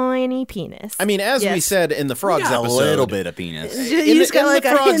never show any penis. I mean, as we Yes. said in the Frogs a episode, little bit of penis. in He's got the like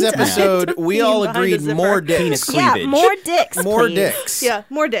a Frogs hint- episode, we all behind agreed the zipper. more Penis dicks. cleavage. Yeah, more dicks, More please. dicks. Yeah,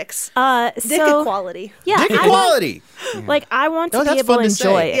 more dicks. Dick So, equality. yeah, Dick I want, equality. like I want to Oh, be that's able fun to to say.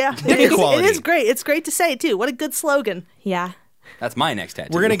 enjoy it. Yeah, Dick equality. It is great. It's great to say too. What a good slogan. Yeah. That's my next tattoo.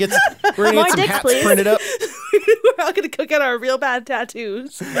 We're gonna get More some dicks, hats please. printed up. We're all gonna cook out our real bad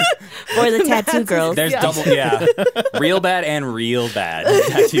tattoos. For the tattoo girls. There's Yeah. double, yeah. Real bad and real bad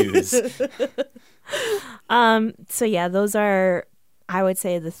tattoos. So yeah, those are, I would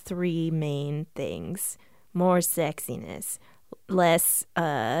say, the three main things: more sexiness, less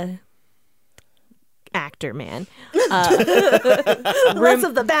actor man, Less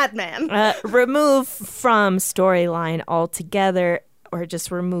of the bad man. remove from storyline altogether, or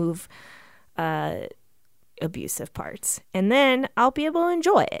just remove abusive parts, and then I'll be able to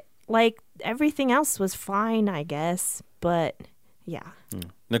enjoy it. Like everything else was fine, I guess, but yeah.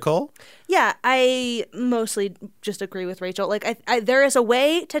 Nicole? Yeah, I mostly just agree with Rachel. Like, I there is a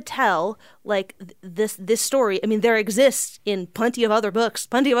way to tell like this story. I mean, there exists in plenty of other books.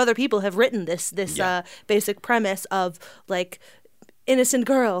 Plenty of other people have written this basic premise of like innocent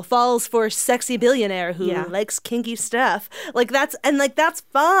girl falls for sexy billionaire who Yeah. likes kinky stuff. Like that's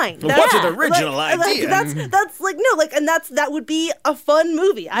fine. What That's, an original idea. that's like no, like, and that would be a fun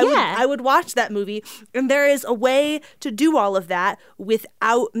movie. I would watch that movie. And there is a way to do all of that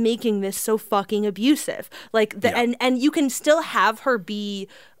without making this so fucking abusive. Like and you can still have her be,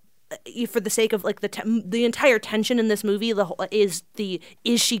 for the sake of like the entire tension in this movie, is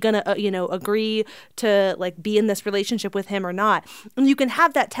she gonna agree to like be in this relationship with him or not? And you can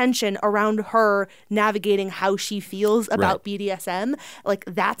have that tension around her navigating how she feels about BDSM. Like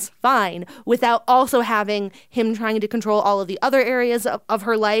that's fine, without also having him trying to control all of the other areas of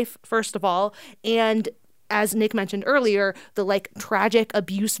her life, first of all, and as Nick mentioned earlier, the like tragic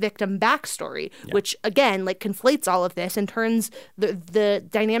abuse victim backstory, which again like conflates all of this and turns the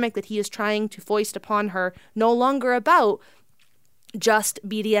dynamic that he is trying to foist upon her no longer about just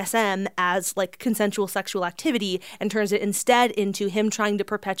BDSM as like consensual sexual activity, and turns it instead into him trying to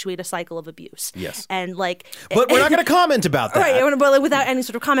perpetuate a cycle of abuse. Yes. And like, But we're not going to comment about that. right, but like, without any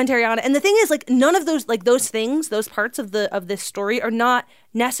sort of commentary on it. And the thing is, like, none of those things, those parts of this story are not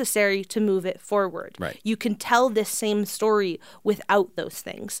necessary to move it forward. Right. You can tell this same story without those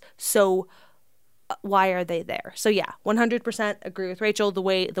things. So why are they there? So yeah, 100% agree with Rachel. The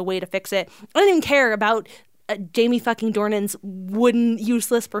way to fix it. I don't even care about Jamie fucking Dornan's wooden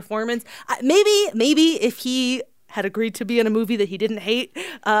useless performance. Maybe if he had agreed to be in a movie that he didn't hate,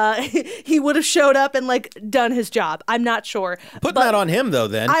 he would have showed up and like done his job. I'm not sure. Put that on him though.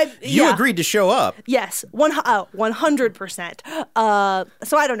 Then you yeah. agreed to show up. Yes, 100%.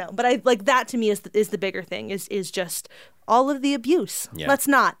 So I don't know, but I like that to me is the bigger thing is just all of the abuse. Yeah. Let's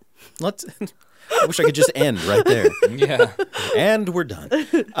not. I wish I could just end right there. Yeah. And we're done.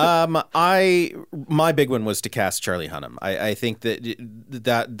 My big one was to cast Charlie Hunnam. I think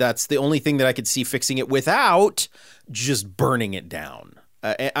that's the only thing that I could see fixing it without just burning it down.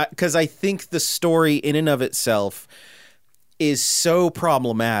 Because I think the story in and of itself is so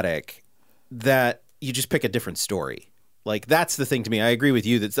problematic that you just pick a different story. Like that's the thing to me. I agree with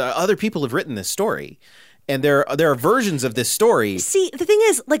you that other people have written this story. And there are versions of this story. See, the thing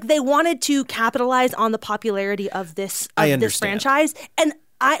is, like, they wanted to capitalize on the popularity of this franchise, and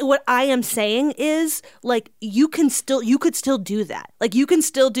what I am saying is, like, you could still do that. Like, you can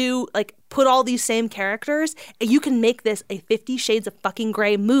still do like put all these same characters, and you can make this a 50 Shades of fucking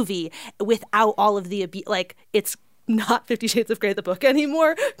Grey movie without all of the like it's. Not 50 Shades of Grey, the book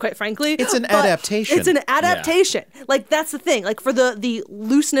anymore, quite frankly. It's an adaptation. It's an adaptation. Yeah. Like, that's the thing. Like, for the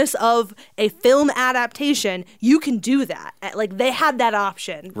looseness of a film adaptation, you can do that. Like, they had that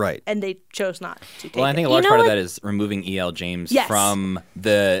option. Right. And they chose not to take Well, I it. think a large part of that is removing E.L. James Yes. from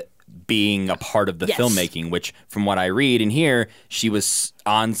the being a part of the Yes. filmmaking, which from what I read and hear, she was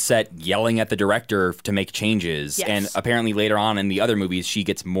on set yelling at the director to make changes. Yes. And apparently later on in the other movies, she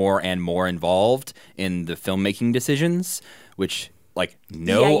gets more and more involved in the filmmaking decisions, which like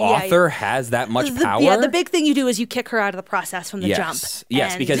no author has that much power. Yeah, the big thing you do is you kick her out of the process from the jump.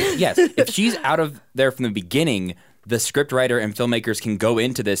 Yes, because if she's out of there from the beginning, the scriptwriter and filmmakers can go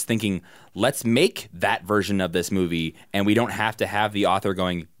into this thinking, let's make that version of this movie, and we don't have to have the author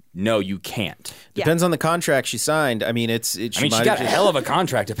going, no, you can't. Depends on the contract she signed. I mean, she got a hell of a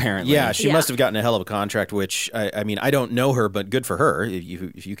contract, apparently. Yeah, she must have gotten a hell of a contract, which, I mean, I don't know her, but good for her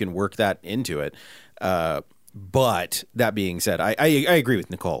if you can work that into it. But that being said, I agree with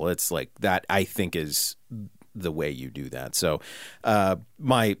Nicole. It's like that I think is the way you do that. So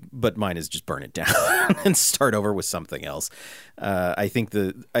mine is just burn it down and start over with something else. I think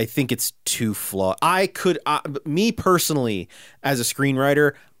it's too flawed. Me personally, as a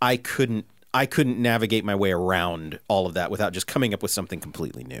screenwriter, I couldn't navigate my way around all of that without just coming up with something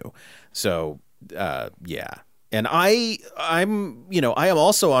completely new. So yeah. And I am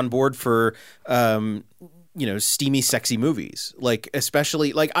also on board for steamy, sexy movies. Like,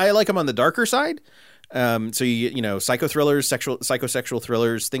 especially, like, I like them on the darker side. So psycho thrillers, psychosexual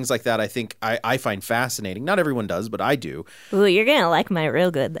thrillers, things like that. I think I find fascinating. Not everyone does, but I do. Ooh, you're gonna like mine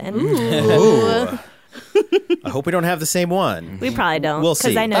real good then. Ooh. I hope we don't have the same one. We probably don't. We'll see.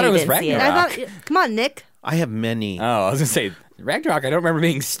 Because I know Thought it you was didn't see it. Ragnarok. Come on, Nick. I have many. Oh, I was gonna say Ragnarok. I don't remember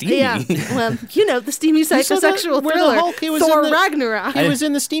being steamy. Yeah, well, the steamy saw that psychosexual where the thriller, Hulk, he was Thor in the- Ragnarok. He was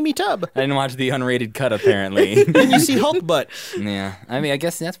in the steamy tub. I didn't watch the unrated cut. Apparently. And you see Hulk butt. Yeah. I mean, I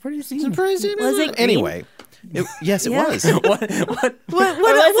guess that's pretty steamy. Was it green? anyway? Yes, it Yeah. was. What? Or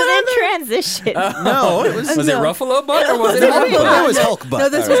was it in transition? No, it was. Was it Ruffalo butt or was it It Hulk butt? was Hulk butt. No,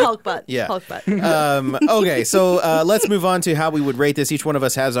 this was Hulk butt. Yeah. Hulk butt. Okay, so let's move on to how we would rate this. Each one of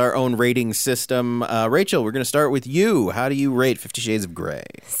us has our own rating system. Rachel, we're going to start with you. How do you rate 50 Shades of Grey?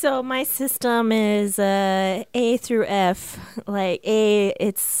 So my system is A through F. Like A,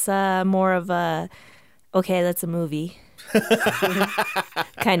 it's more of a, okay, that's a movie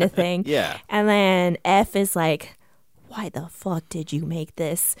kind of thing. Yeah. And then F is like, why the fuck did you make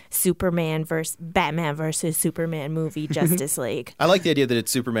this Batman versus Superman movie, Justice League? I like the idea that it's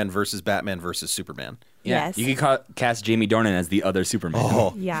Superman versus Batman versus Superman. Yeah. Yes. You could cast Jamie Dornan as the other Superman.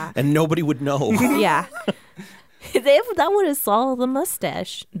 Oh, Yeah. and nobody would know. Yeah. That would have solved the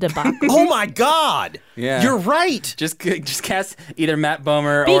mustache debacle. Oh my God! Yeah. You're right. Just cast either Matt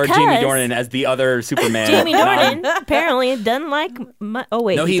Bomer or Because Jamie Dornan as the other Superman. Jamie Dornan apparently doesn't like. Oh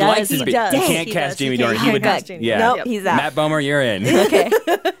wait, No, he does. likes his. He You does. can't He cast does. Jamie He can't Dornan. He would. cast Jamie. Yeah. Nope, Yep. he's out. Matt Bomer, you're in.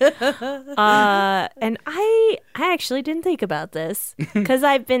 And I actually didn't think about this because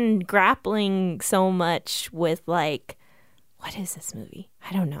I've been grappling so much with like, what is this movie?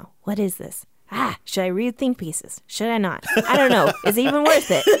 I don't know. What is this? Should I read think pieces? Should I not? I don't know. Is it even worth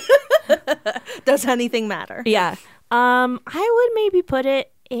it? Does anything matter? Yeah. I would maybe put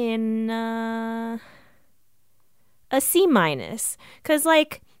it in a C minus because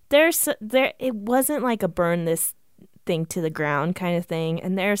like it wasn't like a burn this thing to the ground kind of thing,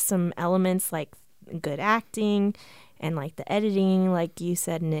 and there's some elements like good acting and like the editing, like you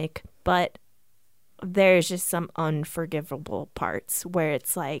said, Nick, but there's just some unforgivable parts where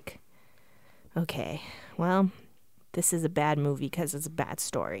it's like, okay, well, this is a bad movie because it's a bad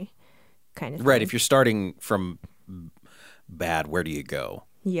story kind of thing. Right. If you're starting from bad, where do you go?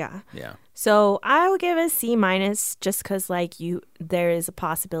 Yeah. Yeah. So I would give it a C minus just because like there is a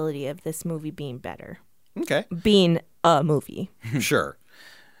possibility of this movie being better. Okay. Being a movie. Sure.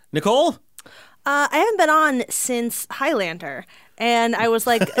 Nicole? I haven't been on since Highlander, and I was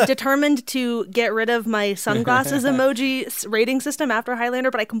like determined to get rid of my sunglasses emoji rating system after Highlander,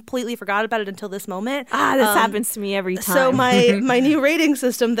 but I completely forgot about it until this moment. This happens to me every time. So my new rating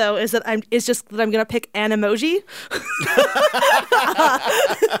system though is that I'm gonna pick an emoji.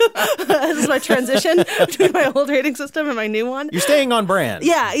 This is my transition between my old rating system and my new one. You're staying on brand.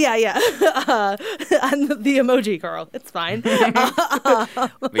 Yeah. I'm the emoji girl. It's fine.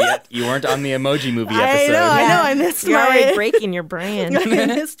 But yet, you weren't on the Emoji Movie I episode. know. I missed You're my. already breaking your brand.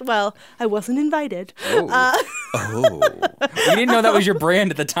 Well, I wasn't invited. Oh. We didn't know that was your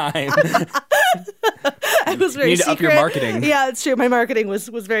brand at the time. I was very You need to up your secret. marketing. Yeah, it's true. My marketing was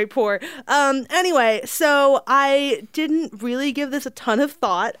very poor. Anyway, so I didn't really give this a ton of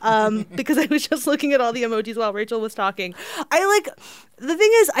thought because I was just looking at all the emojis while Rachel was talking. The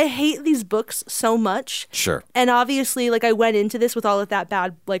thing is, I hate these books so much. Sure. And obviously, like, I went into this with all of that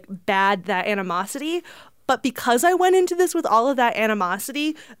that animosity. But because I went into this with all of that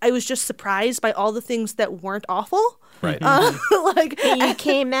animosity, I was just surprised by all the things that weren't awful. Right. You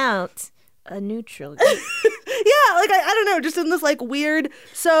came out a neutral. Yeah, like I don't know, just in this like weird.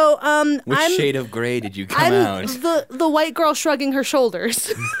 So Which I'm shade of gray did you come I'm out? the white girl shrugging her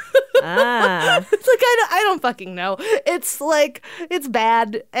shoulders. Ah. It's like I don't fucking know. It's like it's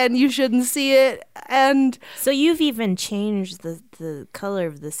bad and you shouldn't see it. And So you've even changed the color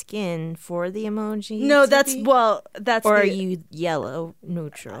of the skin for the emoji? no, to that's be- that's Or are the, you yellow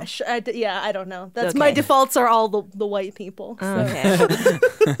neutral? yeah, I don't know. That's Okay. my defaults are all the white people. So, Okay.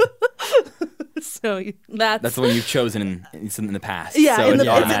 so that's That's the one you've chosen in the past. yeah, so in it the,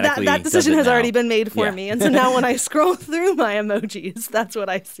 automatically that does decision it has now. already been made for Yeah. me. And so now when I scroll through my emojis, that's what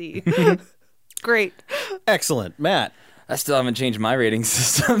I see. Great. Excellent. Matt? I still haven't changed my rating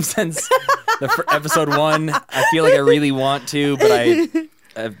system since episode 1. I feel like I really want to,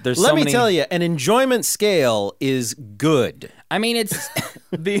 but there's so Let me many... tell you, an enjoyment scale is good. I mean, it's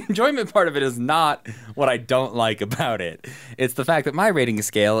the enjoyment part of it is not what I don't like about it. It's the fact that my rating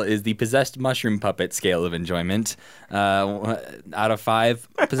scale is the possessed mushroom puppet scale of enjoyment. Out of 5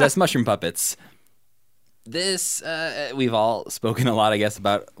 possessed mushroom puppets. This, we've all spoken a lot, I guess,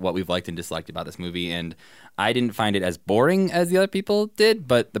 about what we've liked and disliked about this movie, and I didn't find it as boring as the other people did,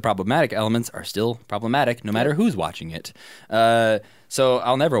 but the problematic elements are still problematic no matter who's watching it. So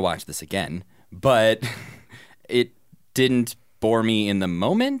I'll never watch this again, but it didn't bore me in the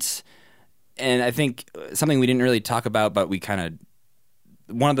moment. And I think something we didn't really talk about, but we kind of,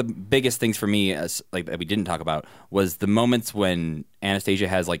 one of the biggest things for me as like that we didn't talk about was the moments when Anastasia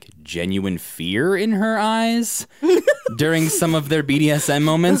has like genuine fear in her eyes during some of their BDSM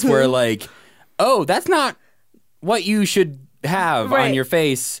moments where like, oh, that's not what you should have on your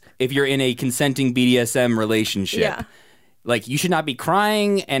face if you're in a consenting BDSM relationship. Yeah. Like, you should not be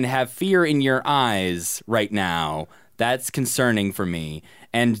crying and have fear in your eyes right now. That's concerning for me.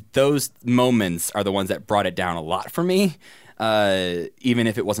 And those moments are the ones that brought it down a lot for me, even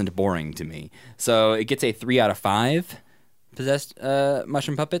if it wasn't boring to me. So it gets a 3 out of 5 possessed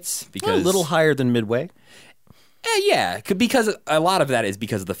mushroom puppets. Because A little higher than Midway. Yeah, because a lot of that is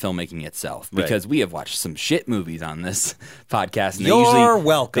because of the filmmaking itself. Because we have watched some shit movies on this podcast. And You're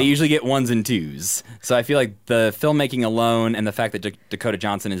welcome. They usually get 1s and 2s. So I feel like the filmmaking alone and the fact that Dakota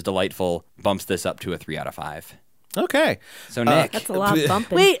Johnson is delightful bumps this up to a 3 out of 5. Okay. So Nick, That's a lot of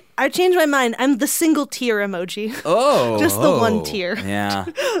bumping. Wait, I changed my mind. I'm the single tear emoji. Just the one tear. Yeah.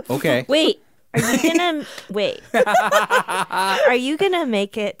 Okay. Wait, are you gonna wait? Are you gonna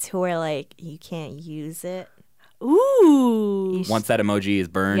make it to where like you can't use it? Ooh. Once that emoji is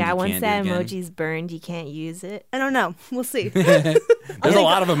burned, Yeah, you once can't that do it again. emoji's burned, you can't use it. I don't know. We'll see. There's a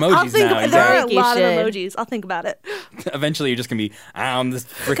lot of I'll emojis think. now. There are a You lot of should. emojis. I'll think about it. Eventually, you're just gonna be, I'm this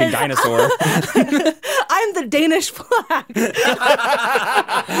freaking dinosaur. I'm the Danish flag.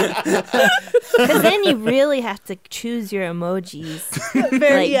 Because then you really have to choose your emojis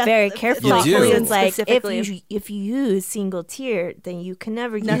very carefully. You do. Because it's like Specifically. if you use single tier, then you can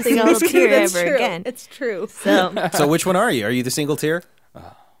never use Nothing single else. tier That's ever true. again. It's true. So So which one are you? Are you the single tier?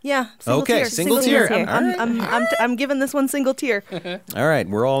 Yeah. Single Okay, tier. single tier. tier. I'm giving this one single tier. All right,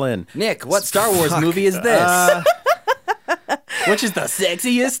 we're all in. Nick, what Star Wars movie is this? Which is the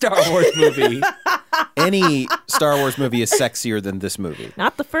sexiest Star Wars movie? Any Star Wars movie is sexier than this movie.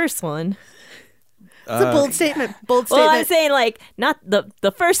 not the first one. It's a bold statement. Bold Well, I'm statement. saying like not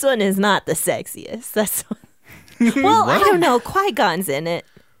the first one is not the sexiest. That's well, I don't know. Qui-Gon's in it.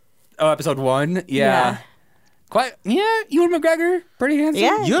 Oh, episode 1? Yeah. Yeah. Quite, yeah, Ewan McGregor, pretty handsome.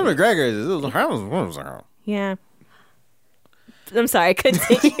 Yeah. Ewan McGregor is... Yeah. I'm sorry,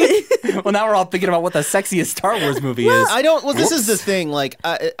 continue. Well, now we're all thinking about what the sexiest Star Wars movie is. I don't. Well, this is the thing. Like,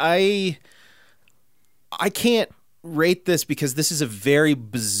 I can't rate this because this is a very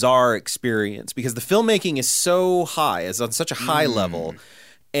bizarre experience because the filmmaking is so high, is on such a high level,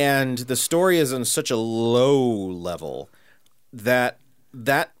 and the story is on such a low level that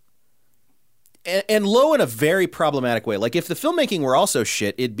and low in a very problematic way. Like, if the filmmaking were also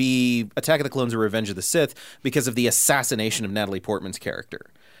shit, it'd be Attack of the Clones or Revenge of the Sith because of the assassination of Natalie Portman's character.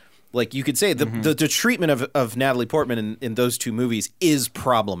 Like, you could say the treatment of Natalie Portman in those two movies is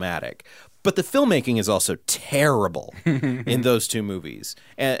problematic. But the filmmaking is also terrible in those two movies.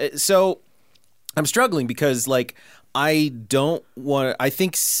 And so I'm struggling because, like, I don't want to... I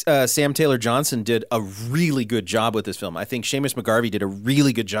think Sam Taylor Johnson did a really good job with this film. I think Seamus McGarvey did a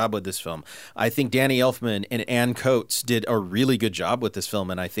really good job with this film. I think Danny Elfman and Ann Coates did a really good job with this film,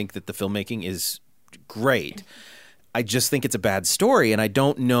 and I think that the filmmaking is great. I just think it's a bad story, and I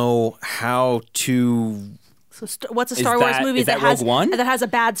don't know how to... So what's a Star Wars movie is that has Rogue One? that has a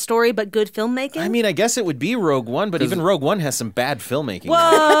bad story but good filmmaking? I mean, I guess it would be Rogue One, but even Rogue One has some bad filmmaking.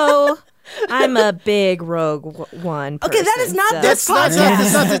 whoa. I'm a big Rogue One person. Okay, that is not so- this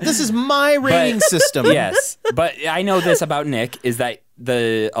podcast. This is my rating system. Yes, but I know this about Nick is that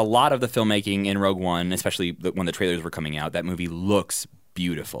a lot of the filmmaking in Rogue One, especially when the trailers were coming out, that movie looks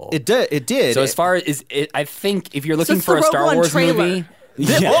beautiful. It did. So as far as I think if you're looking it's for the a Rogue Star One Wars trailer. movie,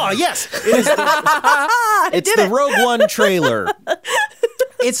 Oh, yes. It is it's the Rogue One trailer.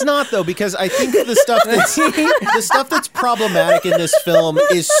 It's not, though, because I think the stuff that's problematic in this film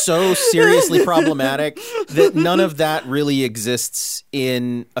is so seriously problematic that none of that really exists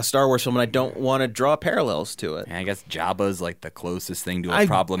in a Star Wars film, and I don't want to draw parallels to it. I guess Jabba's like the closest thing to a I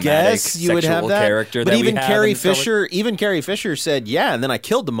problematic guess you would sexual have that, character. but that even we have Carrie in Star Wars. Fisher said, "Yeah," and then I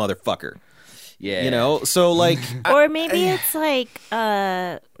killed the motherfucker. Yeah. You know, so like, Or maybe it's like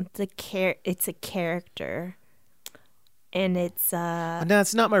it's a character, and it's no,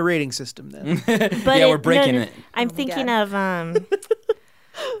 it's not my rating system then. But Yeah, we're breaking it. I'm my thinking God.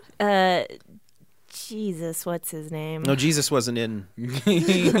 of Jesus, what's his name? No, Jesus wasn't in.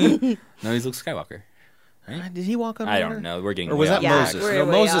 No, he's Luke Skywalker. Did he walk on I water? don't know. We're getting Or was way that off. Yeah, Moses? we're No,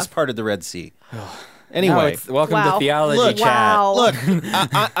 way Moses off. parted the Red Sea. No, Anyway, welcome Wow. to theology Look, chat. wow. look,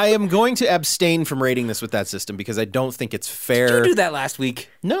 I am going to abstain from rating this with that system because I don't think it's fair. Did you do that last week?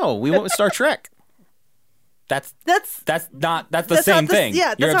 No, we went with Star Trek. That's That's the That's same not the- thing. yeah,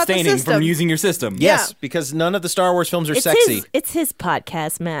 that's You're not the abstaining system. from using your system. Yes, Yeah. because none of the Star Wars films are It's sexy. It's his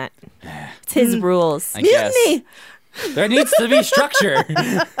podcast, Matt. It's his rules. I guess. mutiny. There needs to be structure.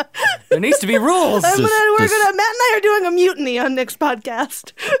 There needs to be rules. Matt and This- I are doing a mutiny on Nick's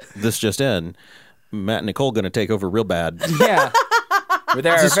podcast. This just in. Matt and Nicole going to take over real bad. Yeah. But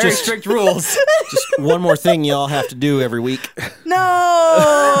there are This is very just- strict rules. Just one more thing y'all have to do every week.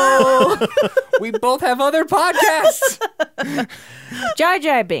 No. We both have other podcasts. Jar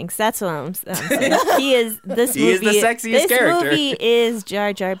Jar Binks. That's what I'm saying. He is this He is movie. the sexiest this character. movie is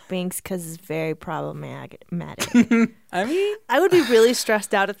Jar Jar Binks because it's very problematic. I mean, I would be really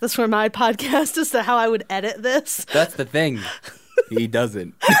stressed out if this were my podcast as to how I would edit this. that's the thing. He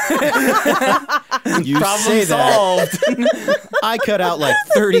doesn't. You say that. I cut out like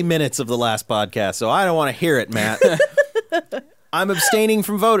 30 minutes of the last podcast, so I don't want to hear it, Matt. I'm abstaining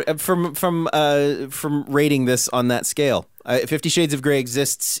from from rating this on that scale. 50 Shades of Grey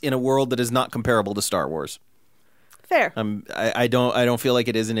exists in a world that is not comparable to Star Wars. Fair. I don't feel like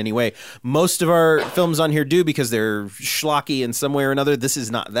it is in any way. Most of our films on here do because they're schlocky in some way or another. This is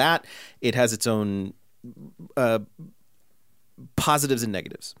not that. It has its own positives and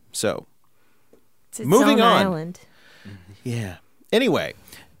negatives. So, It's its Moving own on. Island. yeah. Anyway,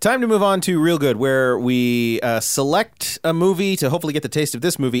 time to move on to Real Good, where we select a movie to hopefully get the taste of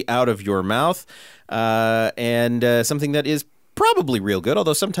this movie out of your mouth, and something that is probably real good,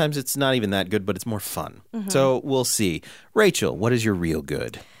 although sometimes it's not even that good, but it's more fun. So we'll see. Rachel, what is your real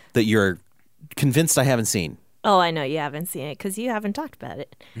good that you're convinced I haven't seen? Oh, I know you haven't seen it because you haven't talked about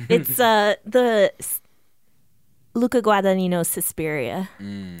it. It's the Luca Guadagnino's Suspiria.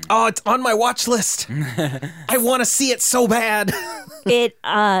 Oh, it's on my watch list. I want to see it so bad. It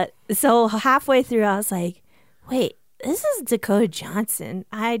so halfway through I was like, wait, this is Dakota Johnson.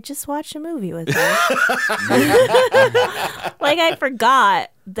 I just watched a movie with her. Like I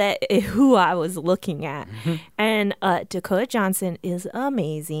forgot who I was looking at. And Dakota Johnson is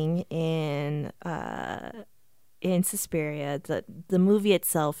amazing in Suspiria. The movie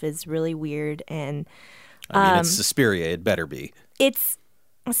itself is really weird, and I mean, it's Suspiria. It better be. it's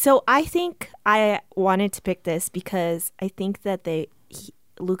so I think I wanted to pick this because I think that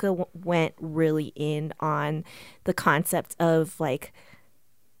Luca went really in on the concept of like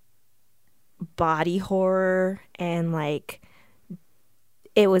body horror, and like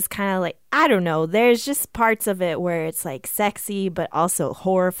it was kind of like, I don't know, there's just parts of it where it's like sexy but also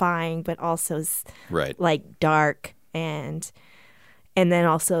horrifying but also Right. like dark, and then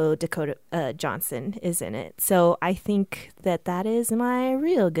also Dakota Johnson is in it. So I think that is my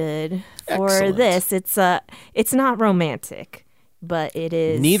real good for Excellent. this. It's not romantic, but it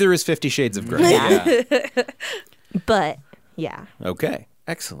is. Neither is 50 Shades of Grey. Yeah. But yeah. Okay.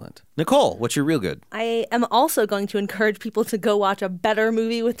 Excellent. Nicole, what's your real good? I am also going to encourage people to go watch a better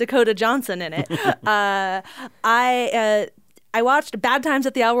movie with Dakota Johnson in it. I watched Bad Times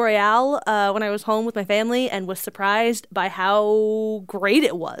at the El Royale when I was home with my family and was surprised by how great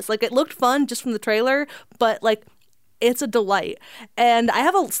it was. Like, it looked fun just from the trailer, but like, it's a delight. And I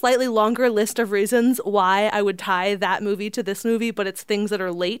have a slightly longer list of reasons why I would tie that movie to this movie, but it's things that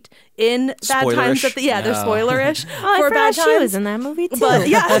are late in Bad Times at the they're spoilerish Oh, I for forgot Bad she Times. was in that movie too. But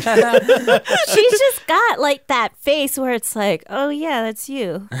yeah, She's just got like that face where it's like, oh yeah, that's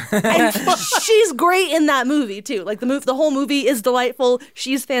you. and she's great in that movie too. Like the whole movie is delightful.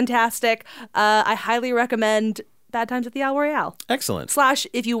 She's fantastic. I highly recommend Bad Times at the El Royale. Excellent.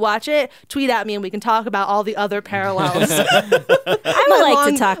 / if you watch it, tweet at me and we can talk about all the other parallels. I would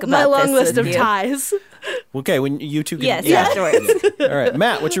like to talk about my long this list with of you. ties. Okay, when you two can... Yes, yeah. afterwards. All right.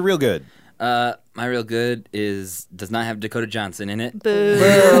 Matt, what's your real good? My real good does not have Dakota Johnson in it.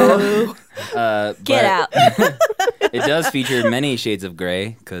 Boo. Get out. It does feature many shades of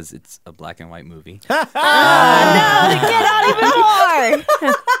gray because it's a black and white movie. Get out even more.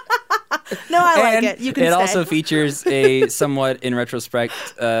 No, I like And it. You can it stay. also features a somewhat, in retrospect,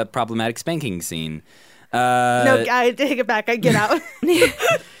 problematic spanking scene. No, I take it back. I get out.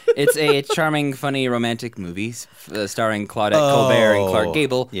 It's a charming, funny, romantic movie starring Claudette Colbert and Clark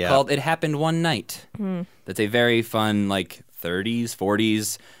Gable yeah. called It Happened One Night. That's a very fun, like, 30s,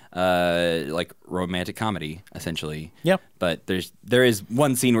 40s, like, romantic comedy, essentially. Yeah. But there is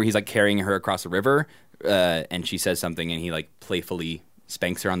one scene where he's, like, carrying her across a river, and she says something, and he, like, playfully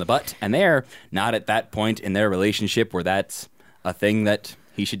spanks her on the butt. And they're not at that point in their relationship where that's a thing that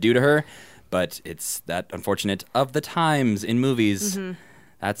he should do to her. But it's that unfortunate of the times in movies.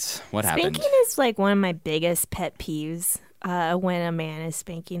 That's what happened. Spanking is like one of my biggest pet peeves when a man is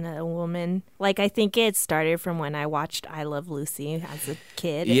spanking a woman. Like, I think it started from when I watched I Love Lucy as a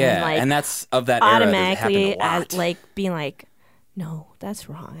kid. Yeah, and, like, and that's of that era. That happened automatically a lot. like being like, no, that's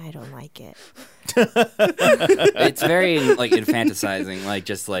wrong. I don't like it. It's very like infantilizing. Like,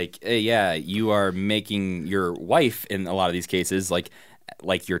 just like, yeah, you are making your wife in a lot of these cases like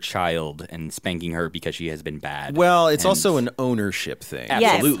your child and spanking her because she has been bad. Well, it's And- also an ownership thing.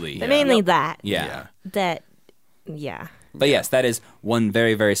 Absolutely. Yes, Yeah. mainly that. Yeah. Yeah. But yes, that is one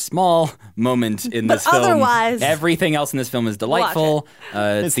very, very small moment in this film. otherwise- Everything else in this film is delightful.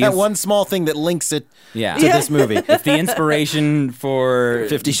 It's that one small thing that links it Yeah. to this movie. It's the inspiration for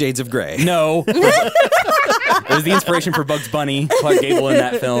 50 Shades of Grey. No. It was the inspiration for Bugs Bunny, Clark Gable in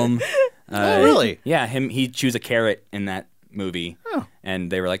that film. Oh, really? Yeah, he chews a carrot in that movie. Oh.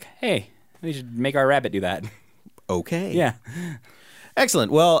 And they were like, hey, we should make our rabbit do that. Okay. Yeah.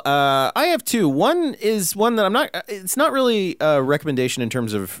 Excellent. Well, I have two. One is one that I'm not. It's not really a recommendation in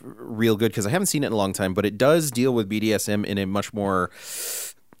terms of real good because I haven't seen it in a long time, but it does deal with BDSM in a much more,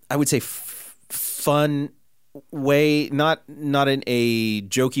 I would say, fun way. Not in a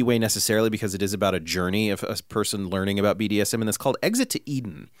jokey way necessarily, because it is about a journey of a person learning about BDSM, and it's called Exit to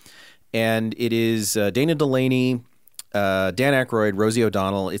Eden, and it is Dana Delaney. Dan Aykroyd, Rosie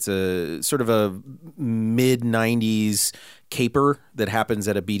O'Donnell. It's a sort of a mid-90s caper that happens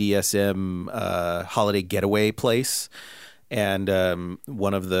at a BDSM holiday getaway place. And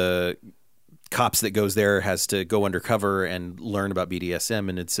one of the cops that goes there has to go undercover and learn about BDSM.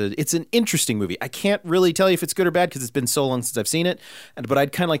 And it's an interesting movie. I can't really tell you if it's good or bad because it's been so long since I've seen it. But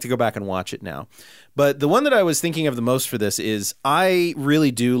I'd kind of like to go back and watch it now. But the one that I was thinking of the most for this is I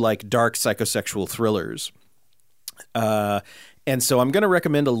really do like dark psychosexual thrillers. And so I'm going to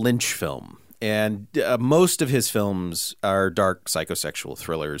recommend a Lynch film. And most of his films are dark psychosexual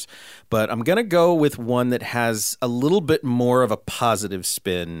thrillers. But I'm going to go with one that has a little bit more of a positive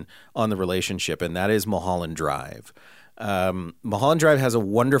spin on the relationship, and that is Mulholland Drive. Mulholland Drive has a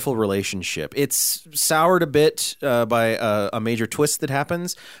wonderful relationship. It's soured a bit by a major twist that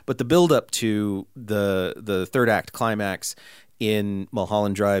happens, but the build-up to the third act climax in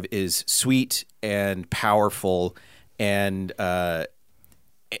Mulholland Drive is sweet and powerful and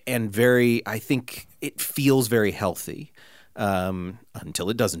very, I think it feels very healthy until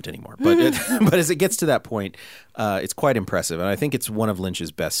it doesn't anymore. But but as it gets to that point, it's quite impressive. And I think it's one of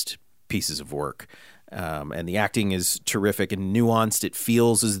Lynch's best pieces of work. And the acting is terrific and nuanced. It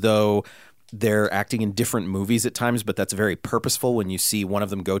feels as though they're acting in different movies at times, but that's very purposeful when you see one of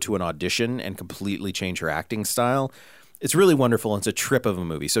them go to an audition and completely change her acting style. It's really wonderful, and it's a trip of a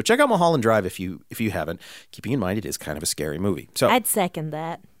movie. So check out Mulholland Drive if you haven't, keeping in mind it is kind of a scary movie. So I'd second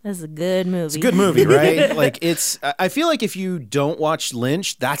that. That's a good movie. it's a good movie, right? Like I feel like if you don't watch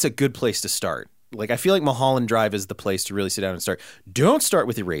Lynch, that's a good place to start. Like I feel like Mulholland Drive is the place to really sit down and start. Don't start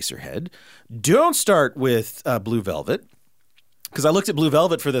with Eraserhead. Don't start with Blue Velvet. Because I looked at Blue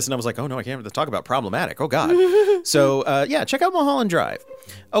Velvet for this and I was like, oh no, I can't have to talk about problematic. Oh God. So yeah, check out Mulholland Drive.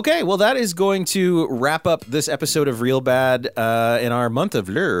 Okay, well that is going to wrap up this episode of Real Bad in our month of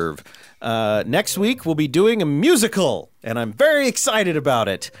Lerv. Next week we'll be doing a musical and I'm very excited about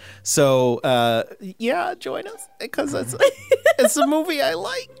it. So yeah, join us because it's a movie I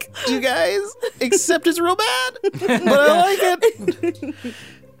like, you guys, except it's real bad, but I like it.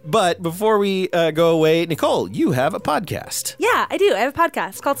 But before we go away, Nicole, you have a podcast. Yeah, I do. I have a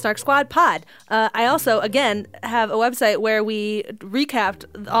podcast called Snark Squad Pod. I also, again, have a website where we recapped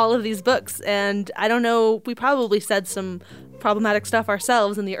all of these books. And I don't know, we probably said some problematic stuff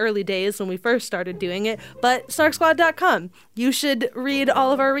ourselves in the early days when we first started doing it. But snarksquad.com. You should read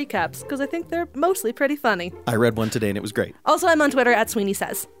all of our recaps because I think they're mostly pretty funny. I read one today and it was great. Also, I'm on Twitter at Sweeney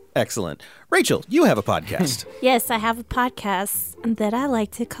Says. Excellent. Rachel, you have a podcast. Yes, I have a podcast that I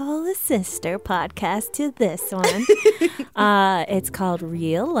like to call a sister podcast to this one. It's called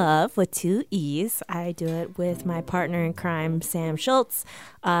Real Love with 2 E's. I do it with my partner in crime, Sam Schultz.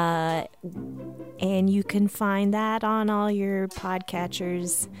 And you can find that on all your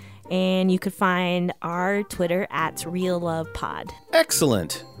podcatchers. And you can find our Twitter at Real Love Pod.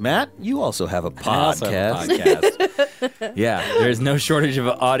 Excellent. Matt, you also have a I also have a podcast. podcast. Yeah, there's no shortage of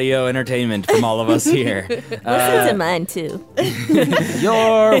audio entertainment from all of us here. Listen to mine, too.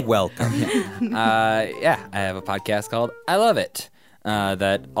 You're welcome. I have a podcast called I Love It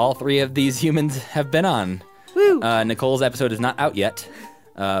that all 3 of these humans have been on. Woo. Nicole's episode is not out yet,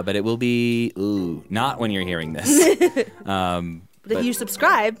 but it will be not when you're hearing this. That you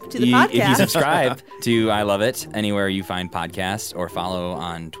subscribe to the If you podcast. subscribe to I Love It anywhere you find podcasts or follow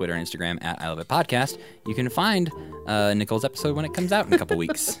on Twitter and Instagram at I Love It Podcast, you can find Nicole's episode when it comes out in a couple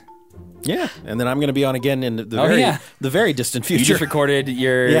weeks. Yeah, and then I'm going to be on again in the very distant You future. just recorded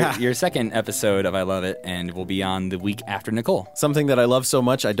your Yeah. your second episode of I Love It, and we'll be on the week after Nicole. Something that I love so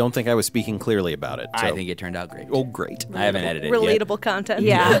much, I don't think I was speaking clearly about it. I so- think it turned out great. Oh, great. I haven't edited it yet. Relatable content.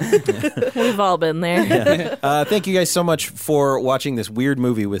 Yeah. We've all been there. Thank you guys so much for watching this weird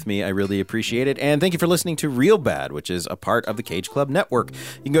movie with me. I really appreciate it. And thank you for listening to Real Bad, which is a part of the Cage Club Network.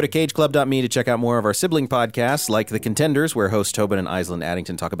 You can go to cageclub.me to check out more of our sibling podcasts, like The Contenders, where hosts Tobin and Island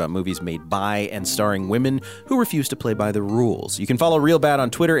Addington talk about movies made by and starring women who refuse to play by the rules. You can follow Real Bad on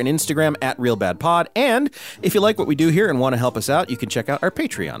Twitter and Instagram at RealBadPod. And if you like what we do here and want to help us out, you can check out our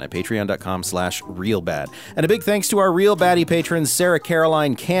Patreon at patreon.com/RealBad. And a big thanks to our Real Baddie patrons, Sarah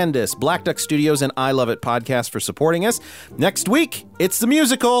Caroline, Candace, Black Duck Studios, and I Love It Podcast for supporting us. Next week, it's the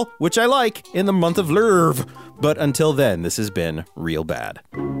musical, which I like, in the month of Lerv. But until then, this has been Real Bad.